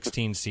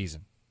 2016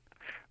 season.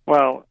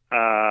 Well,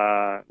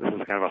 this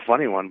is kind of a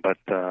funny one, but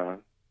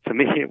to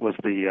me it was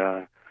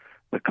the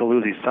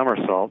Calusi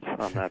somersault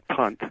on that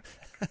punt.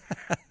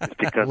 It's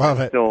because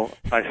I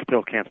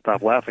still can't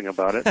stop laughing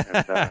about it,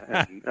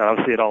 and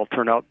obviously it all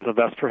turned out the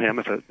best for him.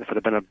 If it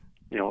had been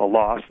a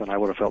loss, then I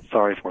would have felt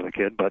sorry for the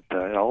kid. But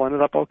it all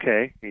ended up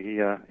okay. He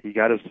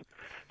got his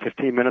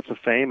 15 minutes of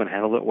fame and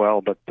handled it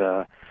well. But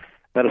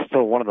that is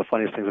still one of the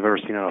funniest things I've ever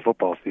seen on a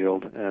football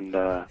field, and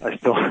I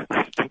still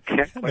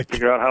can't quite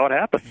figure out how it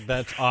happened.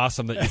 That's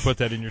awesome that you put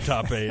that in your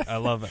top 8. I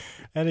love it.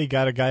 And he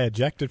got a guy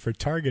ejected for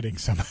targeting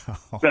somehow.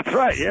 That's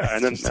right, yeah.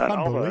 And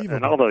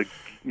then all the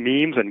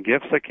memes and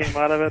GIFs that came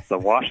out of it, the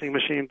washing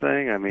machine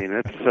thing. I mean,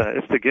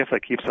 it's the gift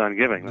that keeps on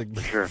giving, that's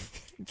for sure.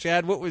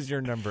 Chad, what was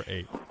your number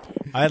 8?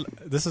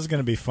 This is going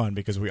to be fun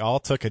because we all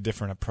took a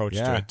different approach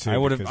to it too.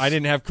 I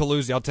didn't have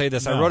Calusi. I'll tell you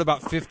this. No. I wrote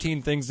about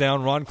 15 things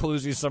down. Ron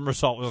Calusi's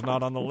somersault was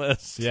not on the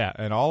list. Yeah,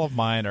 and all of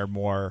mine are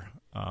more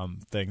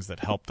things that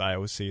helped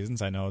Iowa's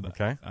seasons. I know that.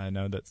 Okay. I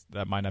know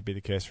that might not be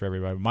the case for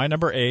everybody. My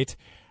number 8,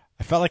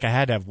 I felt like I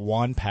had to have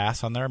one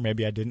pass on there.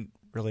 Maybe I didn't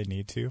really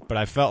need to, but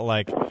I felt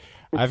like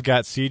I've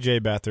got C.J.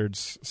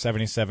 Beathard's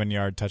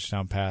 77-yard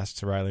touchdown pass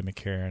to Riley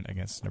McCarron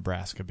against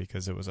Nebraska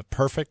because it was a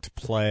perfect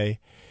play.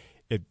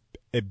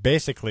 It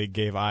basically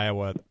gave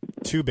Iowa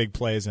 2 big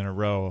plays in a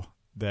row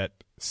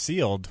that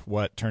sealed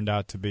what turned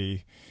out to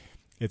be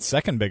its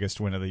second biggest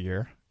win of the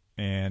year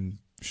and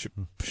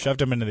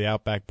shoved him into the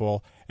Outback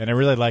Bowl. And I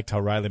really liked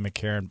how Riley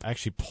McCarron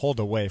actually pulled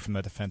away from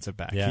the defensive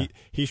back. Yeah.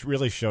 He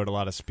really showed a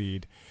lot of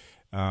speed.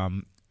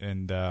 And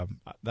that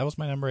was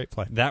my number 8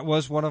 play. That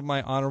was one of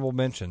my honorable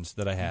mentions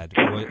that I had.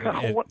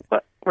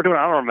 We're doing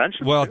honorable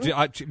mentions. Well,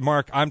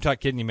 Mark, I'm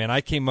not kidding you, man.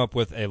 I came up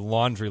with a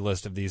laundry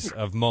list of these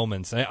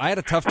moments. I had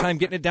a tough time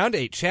getting it down to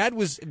 8. Chad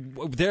was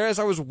there as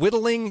I was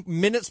whittling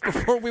minutes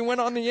before we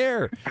went on the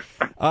air.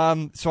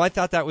 So I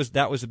thought that was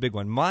a big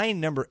one. My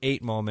number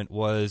 8 moment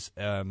was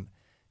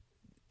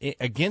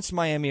against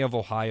Miami of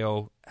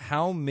Ohio.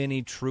 How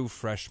many true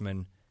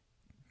freshmen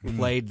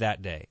played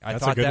that day? I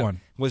That's thought a good that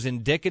one. was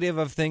indicative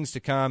of things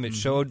to come. It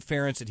showed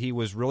Ferentz that he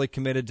was really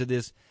committed to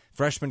this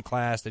freshman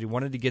class, that he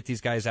wanted to get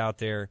these guys out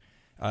there.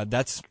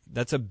 That's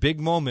a big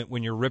moment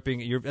when you're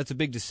ripping. That's a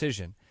big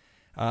decision.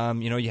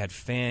 You had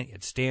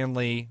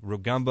Stanley,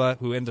 Rugamba,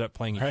 who ended up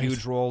playing a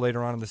huge role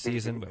later on in the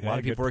season. But a lot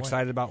of people were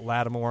excited about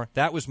Lattimore.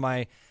 That was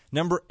my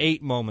number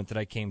 8 moment that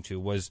I came to,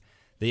 was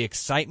the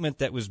excitement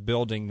that was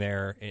building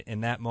there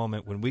in that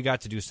moment when we got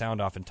to do sound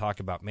off and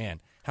talk about, man,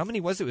 how many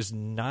was it? It was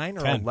 9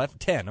 or 11?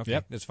 10. Okay,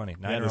 yep. That's funny.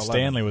 9 Yeah, or 11.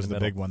 Stanley was the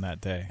big one that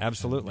day.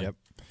 Absolutely. Yep.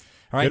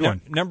 All right, Good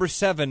one. number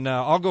 7.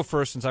 I'll go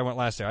first since I went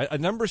last there.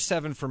 Number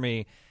 7 for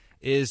me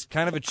is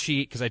kind of a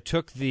cheat because I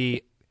took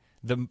the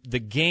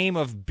game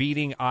of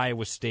beating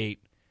Iowa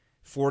State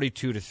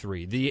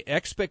 42-3. The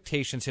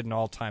expectations hit an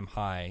all-time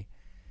high.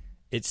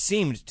 It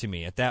seemed to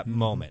me at that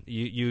moment.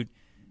 You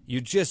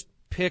just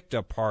picked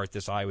apart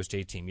this Iowa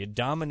State team. You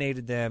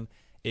dominated them.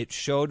 It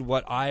showed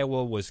what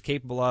Iowa was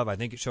capable of. I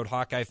think it showed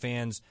Hawkeye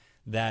fans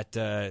that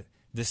the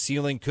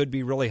ceiling could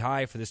be really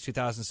high for this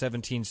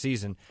 2017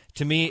 season.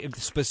 To me,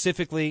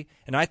 specifically,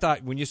 and I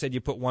thought when you said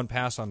you put one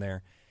pass on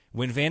there,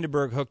 when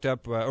Vandenberg hooked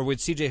up, or when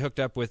CJ hooked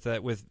up with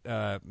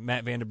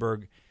Matt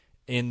Vandenberg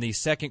in the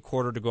second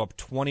quarter to go up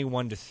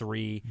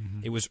 21-3,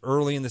 it was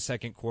early in the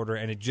second quarter,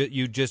 and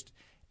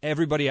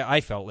everybody,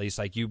 I felt at least,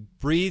 like you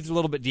breathed a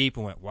little bit deep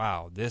and went,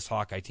 wow, this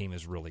Hawkeye team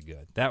is really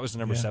good. That was the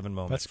number 7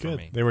 moment that's for good.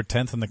 me. They were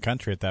 10th in the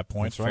country at that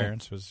point. That's right.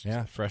 Ferentz was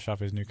fresh off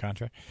his new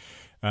contract.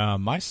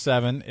 My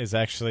 7 is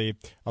actually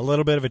a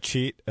little bit of a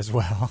cheat as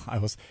well.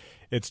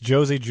 It's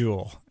Josie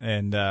Jewell.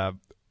 And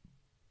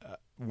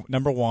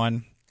number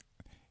 1,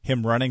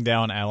 him running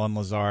down Alan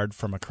Lazard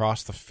from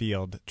across the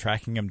field,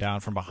 tracking him down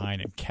from behind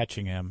and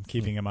catching him,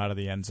 keeping him out of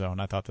the end zone.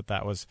 I thought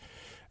that was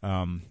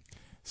kind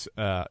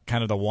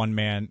of the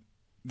one-man.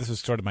 This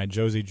was sort of my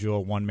Josie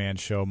Jewell one-man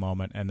show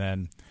moment. And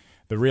then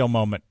the real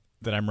moment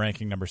that I'm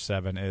ranking number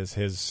 7 is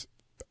his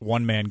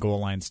one-man goal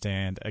line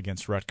stand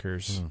against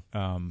Rutgers.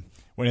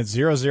 When it's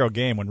 0-0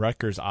 game, when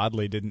Rutgers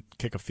oddly didn't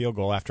kick a field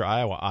goal after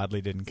Iowa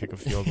oddly didn't kick a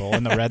field goal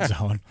in the red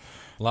zone.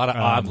 A lot of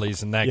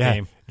oddlies in that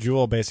game.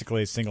 Jewell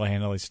basically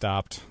single-handedly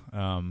stopped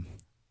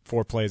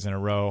 4 plays in a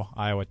row.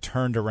 Iowa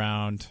turned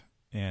around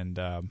and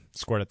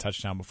scored a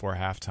touchdown before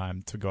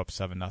halftime to go up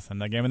 7-0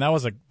 that game. And that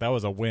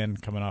was a win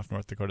coming off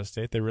North Dakota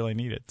State. They really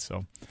needed.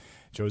 So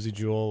Josie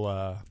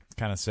Jewell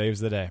kind of saves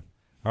the day.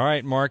 All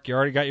right, Mark, you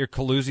already got your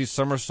Calusi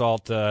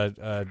somersault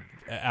out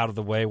of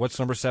the way. What's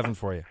number 7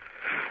 for you?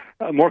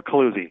 More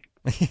Calusi.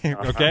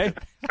 Okay.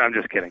 I'm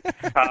just kidding.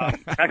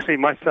 Actually,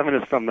 my 7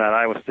 is from that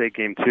Iowa State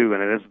game too,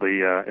 and it's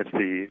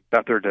the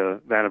Beathard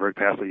to Vandenberg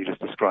pass that you just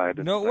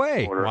described. No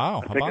way!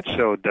 Wow! I think it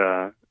showed.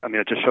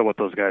 It just showed what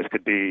those guys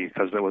could be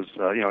because it was.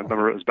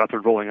 Remember it was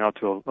Beathard rolling out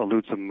to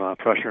elude some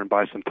pressure and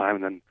buy some time,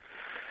 and then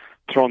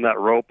throwing that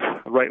rope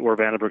right where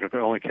Vandenberg could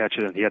only catch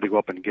it, and he had to go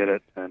up and get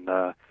it. And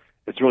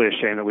it's really a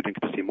shame that we didn't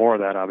get to see more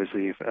of that.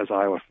 Obviously, as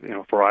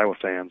for Iowa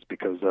fans,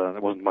 because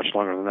it wasn't much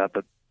longer than that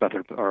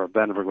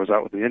Vandenberg was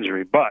out with the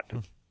injury, but.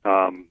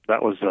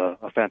 That was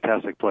a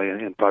fantastic play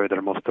and probably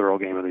their most thorough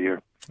game of the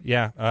year.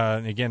 Yeah,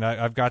 again,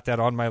 I've got that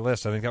on my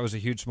list. I think that was a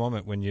huge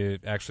moment when you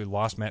actually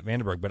lost Matt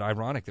Vandenberg, but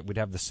ironic that we'd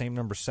have the same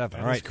number 7.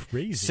 That All right,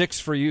 crazy. 6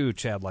 for you,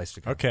 Chad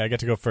Leistikow. Okay, I get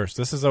to go first.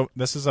 This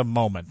is a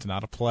moment,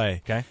 not a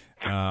play. Okay.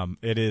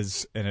 It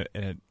is, and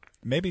it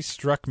maybe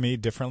struck me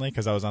differently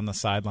because I was on the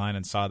sideline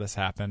and saw this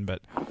happen,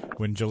 but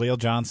when Jaleel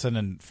Johnson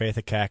and Faith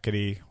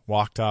Akakity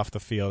walked off the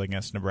field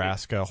against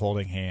Nebraska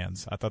holding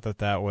hands, I thought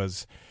that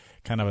was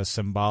kind of a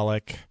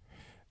symbolic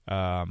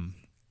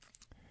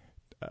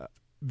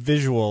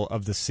visual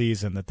of the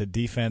season, that the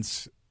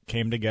defense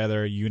came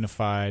together,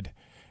 unified,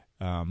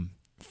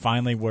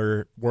 finally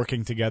were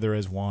working together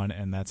as one,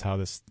 and that's how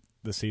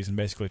the season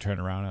basically turned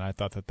around. And I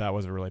thought that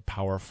was a really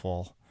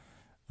powerful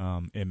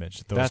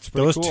image. That's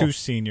pretty those cool. 2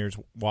 seniors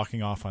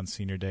walking off on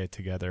senior day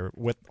together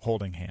with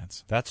holding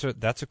hands. That's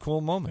a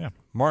cool moment. Yeah.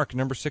 Mark,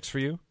 number 6 for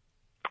you.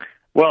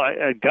 Well,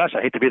 I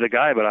hate to be the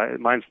guy, but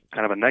mine's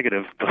kind of a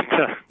negative. But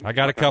I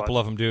got a couple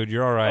of them, dude.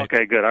 You're all right.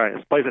 Okay, good. All right,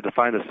 it's plays that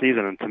define the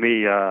season, and to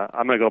me,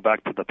 I'm going to go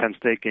back to the Penn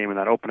State game and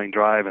that opening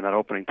drive and that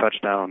opening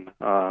touchdown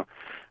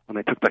when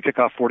they took that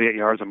kickoff 48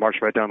 yards and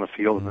marched right down the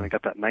field, and then they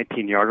got that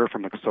 19-yarder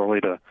from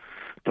McSorley to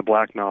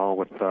Blacknall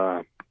with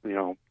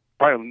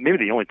probably maybe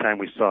the only time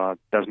we saw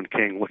Desmond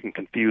King looking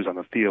confused on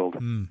the field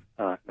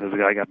as the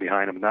guy got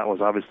behind him, and that was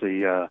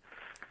obviously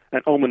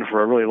an omen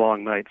for a really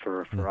long night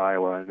for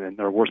Iowa and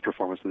their worst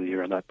performance of the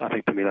year. And I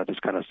think to me that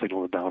just kind of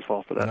signaled the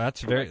downfall for that.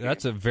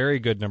 That's a very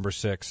good number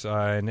 6.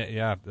 And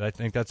yeah, I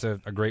think that's a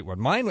great one.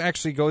 Mine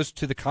actually goes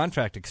to the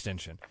contract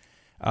extension.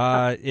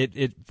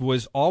 It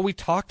was all we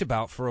talked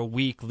about for a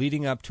week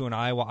leading up to an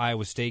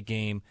Iowa State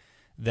game.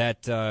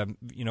 that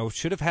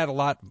should have had a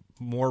lot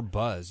more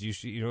buzz.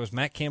 It was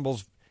Matt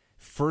Campbell's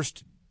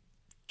first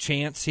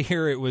chance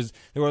here.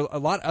 There were a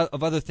lot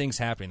of other things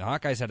happening. The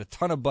Hawkeyes had a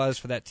ton of buzz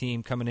for that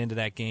team coming into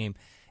that game,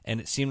 and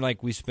it seemed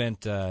like we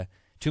spent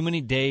too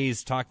many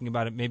days talking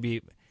about it.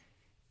 Maybe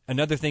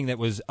another thing that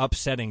was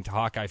upsetting to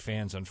Hawkeye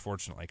fans,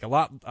 unfortunately.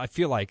 I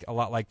feel like a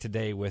lot like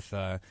today with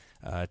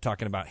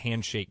talking about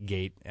handshake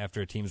gate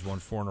after a team's won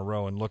 4 in a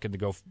row and looking to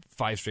go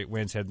 5 straight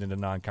wins heading into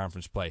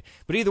non-conference play.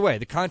 But either way,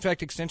 the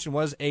contract extension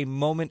was a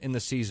moment in the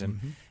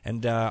season,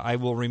 and I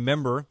will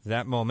remember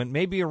that moment,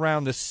 maybe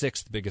around the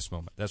 6th biggest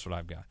moment. That's what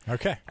I've got.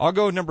 Okay. I'll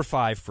go number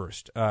 5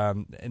 first,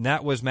 and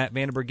that was Matt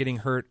Vandenberg getting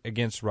hurt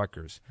against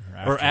Rutgers.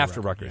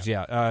 After Rutgers,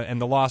 yeah. And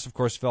the loss, of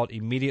course, felt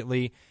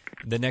immediately.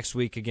 The next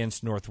week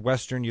against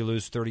Northwestern, you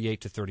lose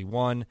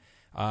 38-31.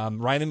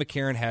 Riley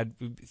McCarron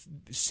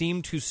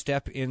seemed to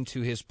step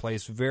into his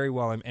place very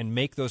well and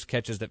make those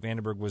catches that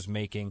Vandenberg was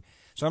making.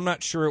 So I'm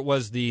not sure it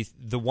was the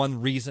one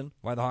reason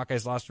why the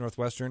Hawkeyes lost to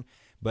Northwestern,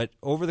 but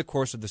over the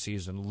course of the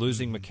season,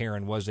 losing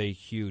McCarron was a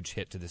huge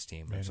hit to this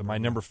team. Vandenberg. So my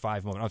number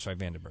 5 moment. Oh, sorry,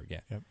 Vandenberg.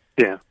 Yeah.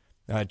 Yep.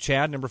 Yeah.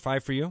 Chad, number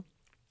 5 for you.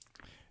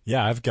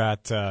 Yeah, I've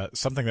got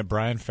something that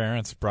Brian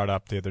Ferentz brought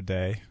up the other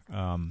day.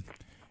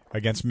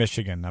 Against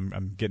Michigan.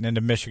 I'm getting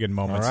into Michigan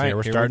moments here.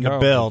 We're starting to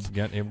build.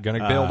 We're going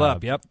to build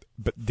up, yep.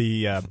 But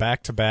the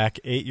back-to-back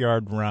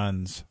 8-yard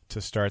runs to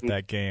start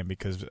that game,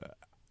 because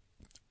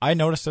I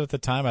noticed it at the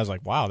time. I was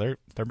like, wow, they're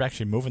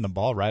actually moving the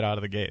ball right out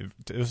of the game.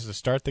 It was to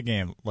start the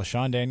game.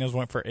 LaShawn Daniels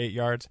went for 8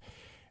 yards,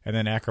 and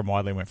then Akram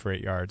Wadley went for 8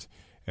 yards.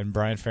 And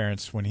Brian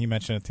Ferentz, when he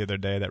mentioned it the other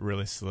day, that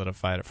really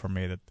solidified it for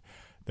me,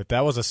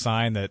 that was a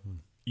sign that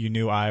you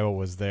knew Iowa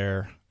was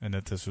there and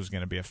that this was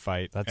going to be a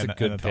fight. That's a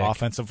good pick. The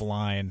offensive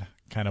line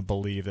kind of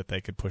believed that they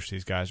could push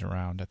these guys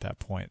around at that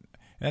point.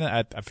 And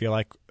I feel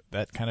like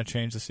that kind of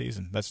changed the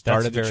season. That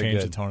started to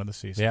change the tone of the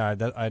season. Yeah,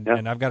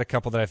 and I've got a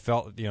couple that I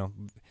felt, you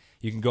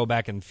can go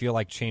back and feel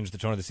like changed the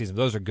tone of the season.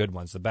 Those are good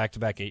ones, the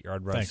back-to-back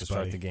 8-yard runs to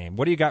start the game.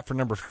 What do you got for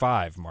number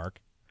 5,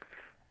 Mark?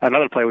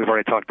 Another play we've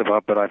already talked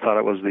about, but I thought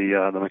it was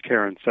the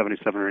McCarron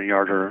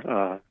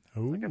 77-yarder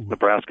against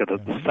Nebraska,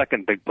 the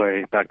second big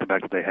play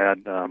back-to-back that they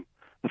had.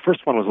 The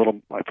first one was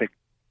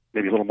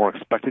maybe a little more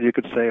expected, you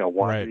could say, a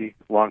wide,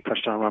 long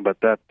touchdown run,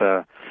 but that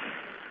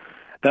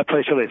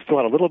play showed they still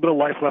had a little bit of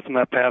life left in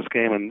that pass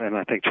game, and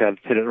I think Chad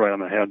hit it right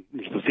on the head.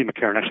 You could see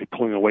McCarron actually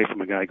pulling away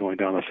from a guy going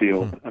down the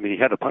field. I mean, he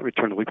had a punt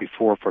return the week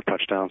before for a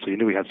touchdown, so you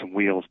knew he had some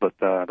wheels, but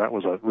that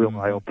was a real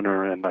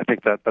eye-opener, and I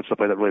think that's the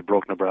play that really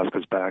broke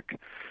Nebraska's back,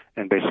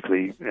 and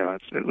basically,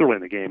 it's early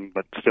in the game,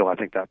 but still, I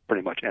think that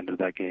pretty much ended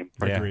that game.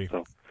 I agree.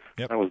 So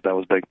that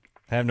was big.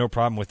 I have no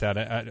problem with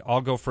that.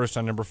 I'll go first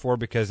on number 4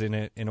 because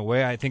in a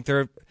way I think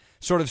they're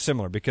sort of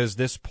similar, because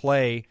this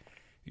play,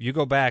 you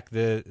go back,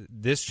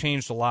 this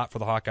changed a lot for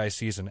the Hawkeye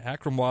season.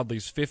 Akram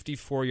Wadley's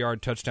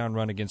 54-yard touchdown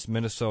run against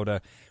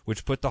Minnesota,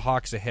 which put the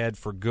Hawks ahead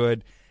for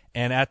good,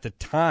 and at the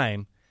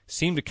time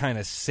seemed to kind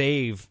of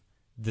save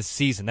the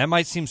season. That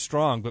might seem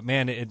strong, but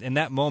man, in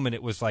that moment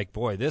it was like,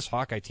 boy, this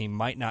Hawkeye team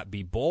might not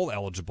be bowl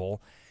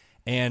eligible,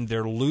 and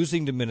they're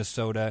losing to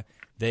Minnesota.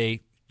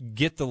 They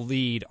get the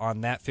lead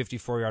on that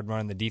 54-yard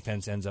run, and the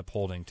defense ends up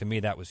holding. To me,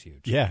 that was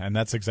huge. Yeah, and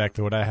that's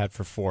exactly what I had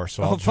for 4.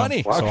 So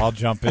funny. So I'll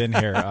jump in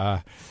here.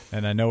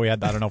 And I know I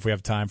don't know if we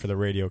have time for the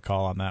radio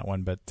call on that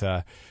one, but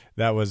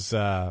that was,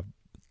 to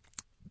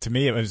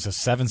me, it was a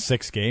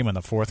 7-6 game in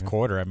the fourth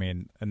quarter. I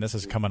mean, and this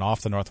is coming off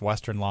the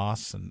Northwestern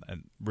loss, and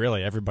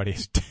really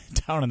everybody's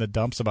down in the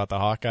dumps about the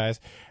Hawkeyes,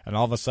 and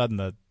all of a sudden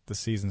the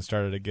season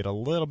started to get a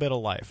little bit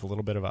of life, a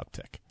little bit of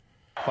uptick.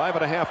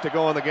 5.5 to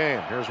go in the game.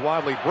 Here's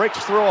Wadley,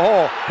 breaks through a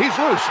hole. He's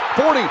loose.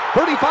 40,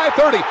 35,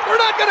 30. We're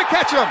not going to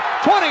catch him.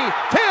 20,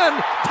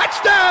 10,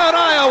 touchdown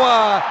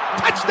Iowa!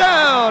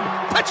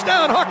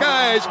 Touchdown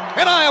Hawkeyes!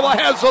 And Iowa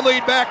has the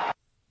lead back.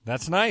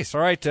 That's nice.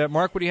 All right,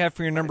 Mark, what do you have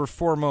for your number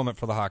 4 moment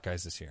for the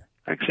Hawkeyes this year?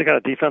 I actually got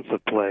a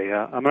defensive play.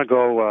 I'm going to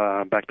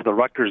go back to the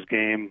Rutgers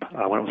game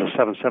when it was a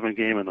 7-7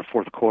 game in the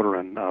fourth quarter,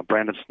 and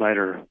Brandon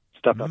Snyder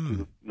stepped up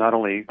to not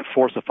only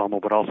force a fumble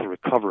but also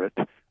recover it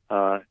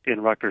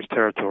in Rutgers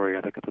territory,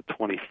 I think at the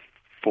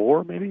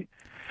 24 maybe.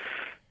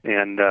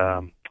 And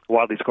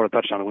Wadley scored a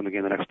touchdown to win the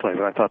game the next play.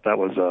 But I thought that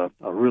was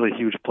a really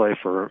huge play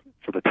for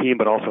the team,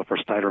 but also for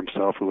Snyder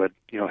himself, who had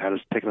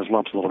taken his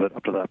lumps a little bit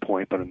up to that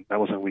point. But that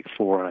was in week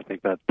 4, and I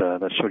think that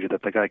showed you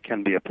that the guy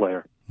can be a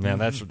player. Man,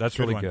 that's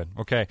really good.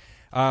 Okay,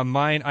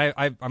 mine.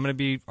 I'm going to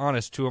be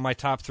honest. 2 of my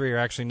top 3 are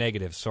actually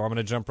negatives, so I'm going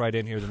to jump right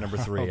in here to number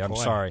 3. I'm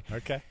sorry.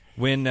 Okay.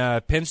 When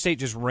Penn State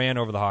just ran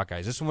over the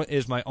Hawkeyes, this one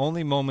is my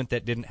only moment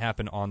that didn't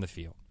happen on the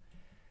field.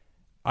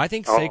 I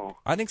think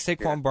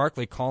Saquon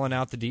Barkley calling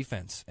out the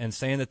defense and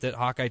saying that the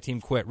Hawkeye team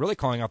quit, really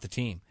calling out the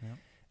team.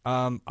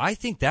 Yeah. I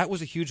think that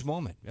was a huge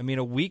moment. I mean,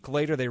 a week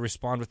later they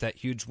respond with that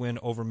huge win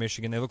over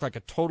Michigan. They look like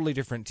a totally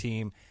different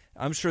team.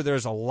 I'm sure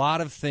there's a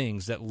lot of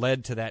things that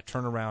led to that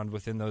turnaround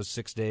within those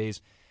 6 days.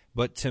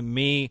 But to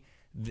me,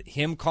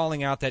 him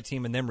calling out that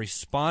team and them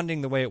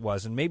responding the way it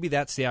was, and maybe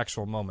that's the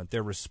actual moment,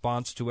 their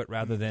response to it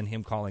rather than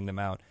him calling them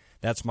out,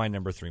 that's my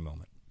number 3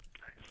 moment.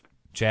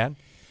 Chad?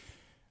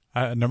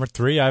 Number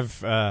 3,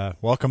 I've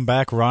welcome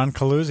back Ron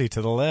Caluzzi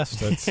to the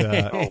list. It's,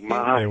 oh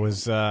my!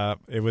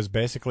 It was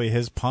basically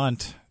his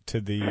punt to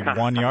the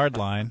 1 yard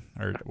line,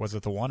 or was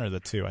it the 1 or the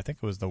 2? I think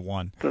it was the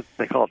 1.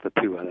 They call it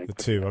the 2, I think.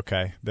 The 2,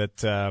 okay.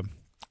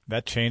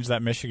 That changed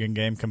that Michigan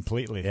game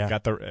completely. Yeah.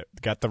 Got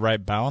the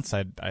right bounce.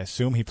 I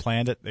assume he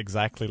planned it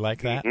exactly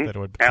like that. Mm-hmm. That it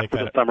would After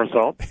take that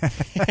somersault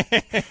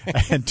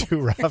and 2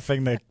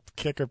 roughing the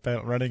kicker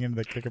running into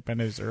the kicker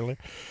penalties early.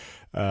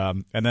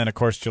 And then of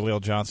course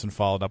Jaleel Johnson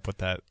followed up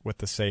with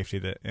the safety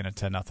that in a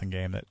 10-0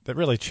 game that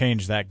really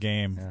changed that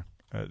game.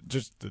 Yeah.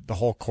 Just the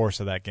whole course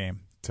of that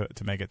game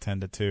to make it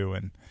 10-2,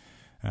 and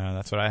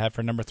that's what I had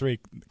for number 3.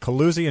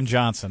 Caluzzi and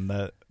Johnson,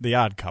 the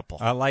odd couple.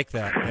 I like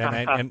that.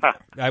 And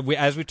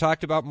as we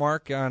talked about,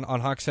 Mark, on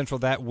Hawk Central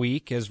that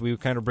week, as we were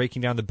kind of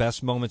breaking down the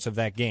best moments of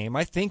that game,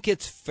 I think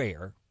it's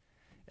fair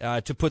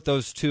to put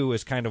those 2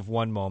 as kind of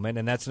one moment,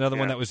 and that's another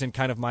one that was in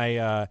kind of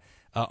my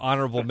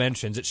honorable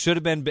mentions. It should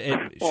have been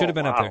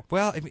up there.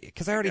 Well,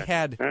 because I already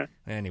had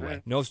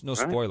anyway. No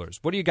spoilers.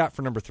 What do you got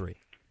for number 3?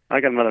 I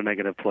got another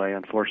negative play,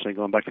 unfortunately,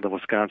 going back to the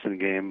Wisconsin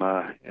game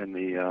in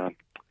the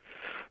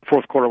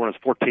fourth quarter when it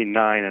was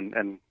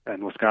 14-9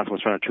 and Wisconsin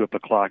was trying to chew up the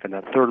clock, and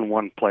that 3rd and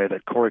 1 play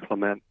that Corey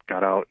Clement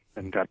got out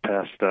and got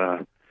past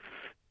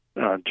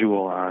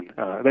Jewell on.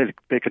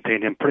 They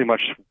contained him pretty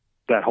much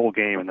that whole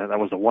game, and that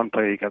was the one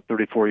play. He got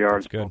 34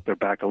 yards, broke their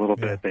back a little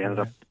bit. They ended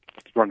up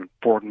running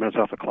 4 minutes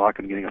off the clock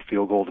and getting a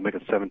field goal to make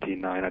it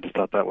 17-9. I just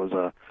thought that was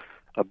a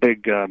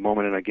big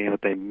moment in a game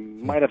that they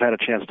might have had a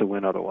chance to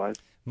win otherwise.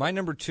 My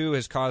number 2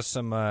 has caused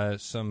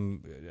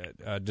some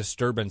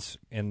disturbance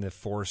in the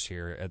force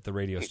here at the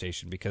radio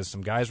station because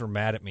some guys were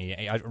mad at me.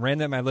 I ran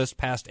down my list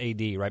past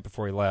AD right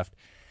before he left.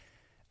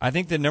 I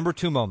think the number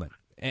 2 moment,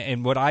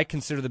 and what I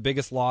consider the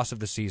biggest loss of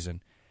the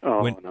season,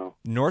 when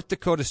North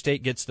Dakota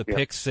State gets the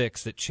pick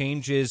 6 that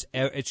changed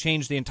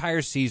the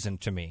entire season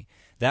to me.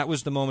 That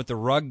was the moment the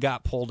rug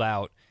got pulled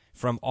out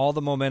from all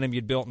the momentum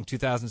you'd built in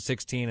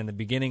 2016 and the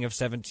beginning of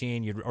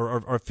 17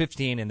 or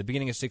 15 and the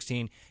beginning of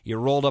 16. You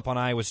rolled up on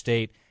Iowa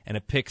State, and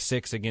a pick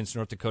 6 against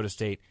North Dakota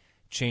State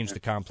changed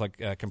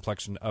the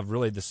complexion of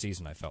really the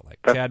season, I felt like.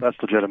 That's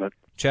legitimate.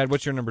 Chad,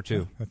 what's your number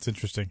 2? That's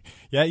interesting.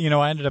 Yeah,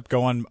 I ended up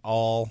going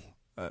all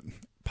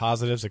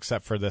positives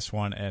except for this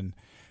one, and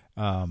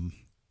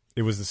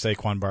it was the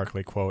Saquon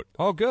Barkley quote.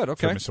 Oh, good.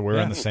 Okay. So we're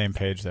on the same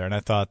page there. And I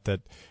thought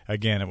that,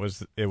 again, it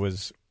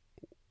was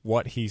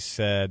what he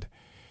said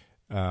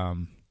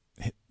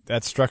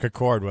that struck a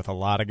chord with a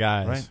lot of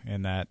guys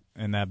in that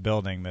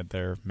building, that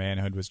their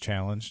manhood was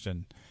challenged.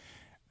 And,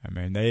 I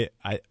mean, a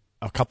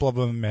couple of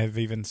them have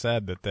even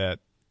said that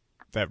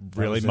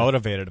really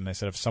motivated them. They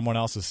said, if someone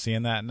else is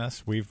seeing that in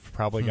us, we've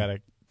probably got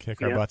to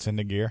kick our butts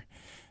into gear.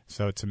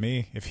 So to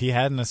me, if he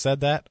hadn't have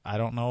said that, I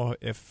don't know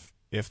if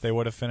they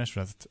would have finished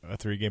with a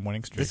 3-game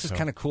winning streak. This is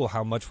kind of cool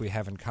how much we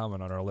have in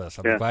common on our list.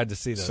 I'm glad to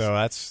see this. So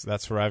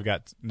that's where I've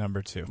got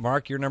number 2.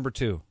 Mark, you're number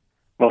 2.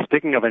 Well,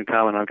 speaking of in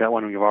common, I've got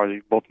one you've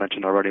already both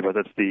mentioned already, but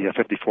it's the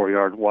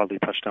 54-yard Wadley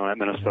touchdown at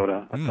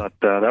Minnesota. I thought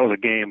that was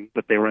a game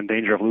that they were in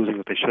danger of losing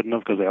that they shouldn't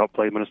have because they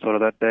outplayed Minnesota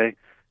that day,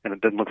 and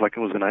it didn't look like it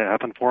was going to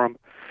happen for them.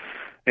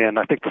 And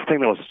I think the thing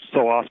that was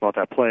so awesome about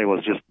that play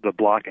was just the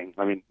blocking.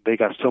 I mean, they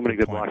got so many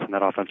good blocks in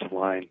that offensive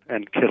line,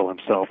 and Kittle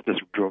himself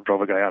just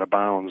drove a guy out of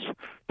bounds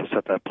to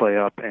set that play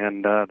up.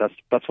 And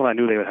that's when I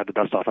knew they had the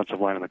best offensive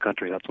line in the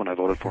country. That's when I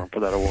voted for him for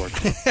that award.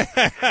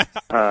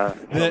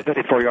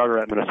 54-yarder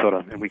at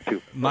Minnesota in week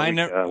 2.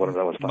 Whatever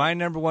that was. My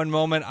number 1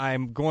 moment,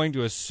 I'm going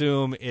to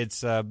assume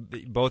it's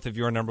both of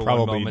your number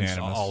 1 moments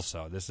unanimous.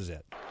 Also. This is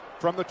it.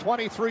 From the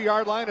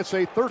 23-yard line, it's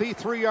a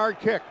 33-yard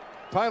kick.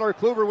 Tyler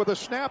Kluver with a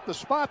snap, the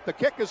spot, the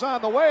kick is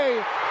on the way.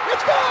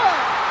 It's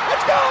good!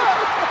 It's good!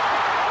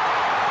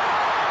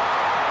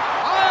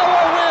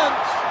 Iowa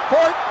wins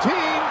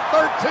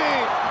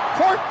 14-13.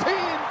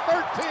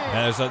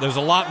 14-13. There's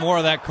a lot more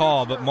of that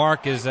call, but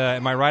Mark,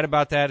 am I right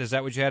about that? Is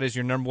that what you had as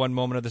your number 1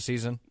 moment of the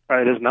season?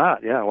 It is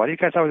not, yeah. Why do you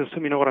guys always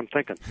assume you know what I'm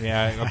thinking?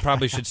 Yeah, I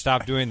probably should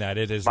stop doing that.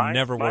 It has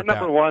never worked out. My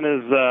number 1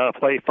 is a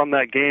play from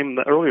that game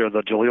earlier.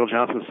 The Jaleel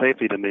Johnson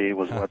safety to me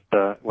was what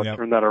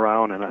turned that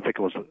around, and I think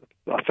it was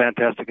a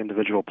fantastic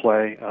individual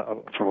play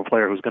from a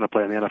player who's going to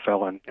play in the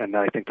NFL, and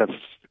I think that's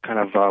kind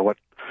of what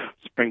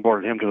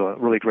springboarded him to a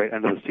really great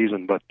end of the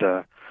season. But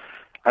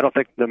I don't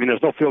think. I mean,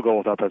 there's no field goal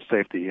without that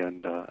safety.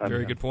 And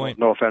very good point.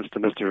 No offense to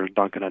Mr.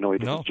 Duncan, I know he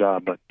did his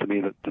job, but to me,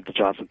 the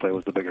Johnson play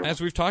was the bigger one. As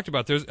we've talked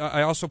about,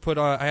 I also put.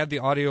 I had the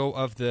audio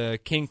of the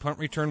King punt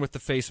return with the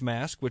face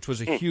mask, which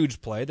was a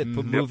huge play that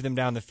moved them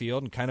down the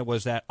field and kind of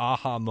was that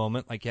aha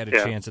moment, like you had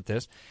a chance at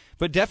this.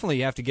 But definitely,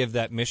 you have to give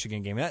that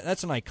Michigan game.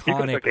 That's an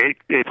iconic. Eight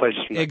plays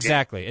from that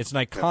exactly, game. It's an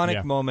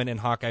iconic moment in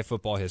Hawkeye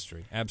football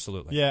history.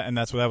 Absolutely. Yeah, and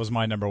that was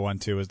my number 1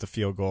 too, is the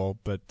field goal.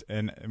 But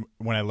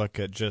when I look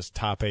at just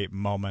top 8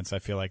 moments, I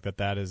feel like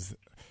that is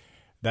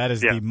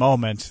the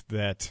moment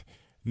that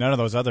none of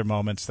those other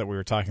moments that we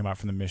were talking about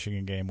from the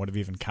Michigan game would have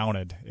even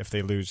counted if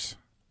they lose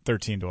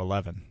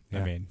 13-11. Yeah.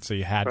 I mean, so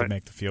you had to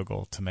make the field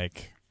goal to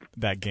make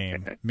that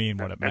game mean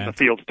what it meant. And the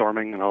field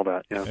storming and all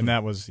that. Yeah. And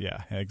that was,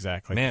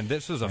 exactly. Man,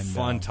 this was a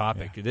fun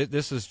topic. Yeah.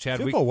 This is Chad.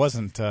 Field goal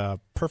wasn't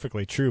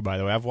perfectly true, by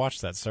the way. I've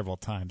watched that several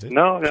times. It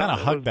kind of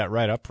hugged that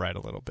right upright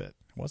a little bit.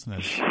 It wasn't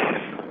as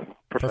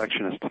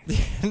perfectionist.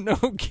 No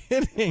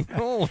kidding.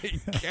 Holy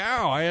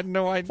cow. I had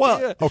no idea.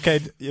 Well, okay,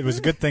 it was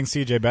a good thing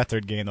C.J.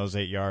 Beathard gained those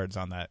 8 yards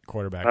on that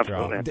quarterback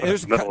draw.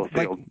 There's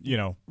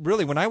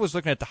really, when I was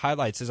looking at the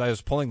highlights as I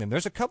was pulling them,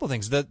 there's a couple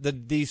things.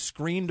 The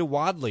screen to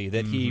Wadley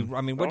that he,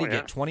 I mean, what did he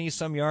get,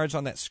 20-some yards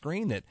on that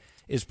screen that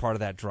is part of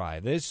that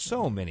drive? There's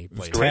so many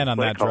plays. 10 on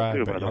that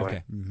drive. Too,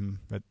 okay.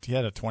 But he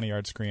had a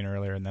 20-yard screen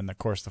earlier, and then, of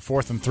course, the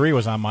 4th and 3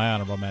 was on my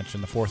honorable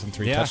mention, the 4th and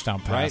 3 touchdown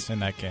pass in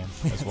that game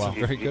as well. That's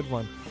a very good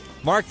one.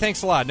 Mark,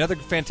 thanks a lot. Another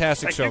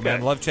fantastic show,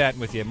 man. Love chatting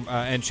with you.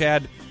 And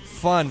Chad,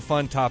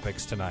 fun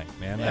topics tonight,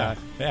 man.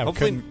 We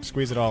couldn't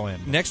squeeze it all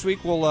in. Next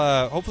week we'll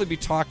hopefully be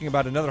talking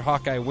about another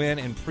Hawkeye win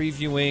and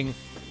previewing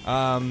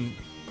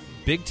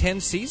Big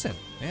Ten season.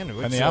 Man,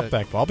 and the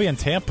Outback Bowl. I'll be in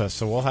Tampa,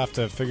 so we'll have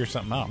to figure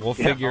something out. We'll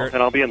figure.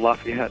 And I'll be in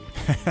Lafayette.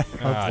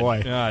 Oh,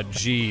 boy.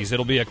 Geez.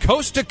 It'll be a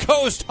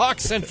coast-to-coast Hawk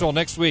Central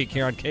next week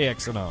here on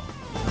KXNO.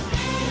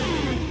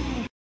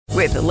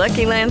 With the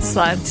Lucky Land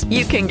Slots,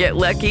 you can get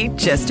lucky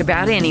just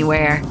about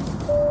anywhere.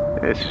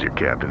 This is your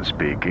captain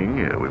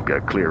speaking. We've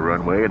got clear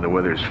runway and the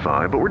weather's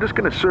fine, but we're just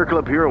going to circle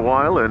up here a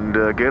while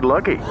and get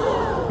lucky.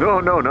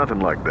 No, nothing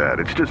like that.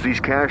 It's just these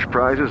cash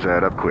prizes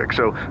add up quick.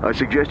 So I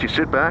suggest you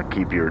sit back,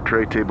 keep your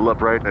tray table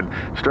upright, and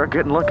start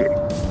getting lucky.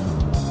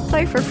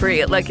 Play for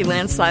free at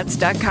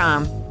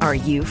LuckyLandSlots.com. Are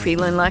you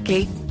feeling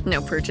lucky?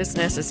 No purchase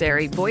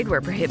necessary. Void where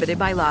prohibited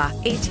by law.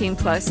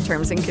 18+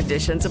 terms and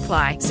conditions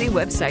apply. See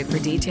website for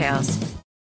details.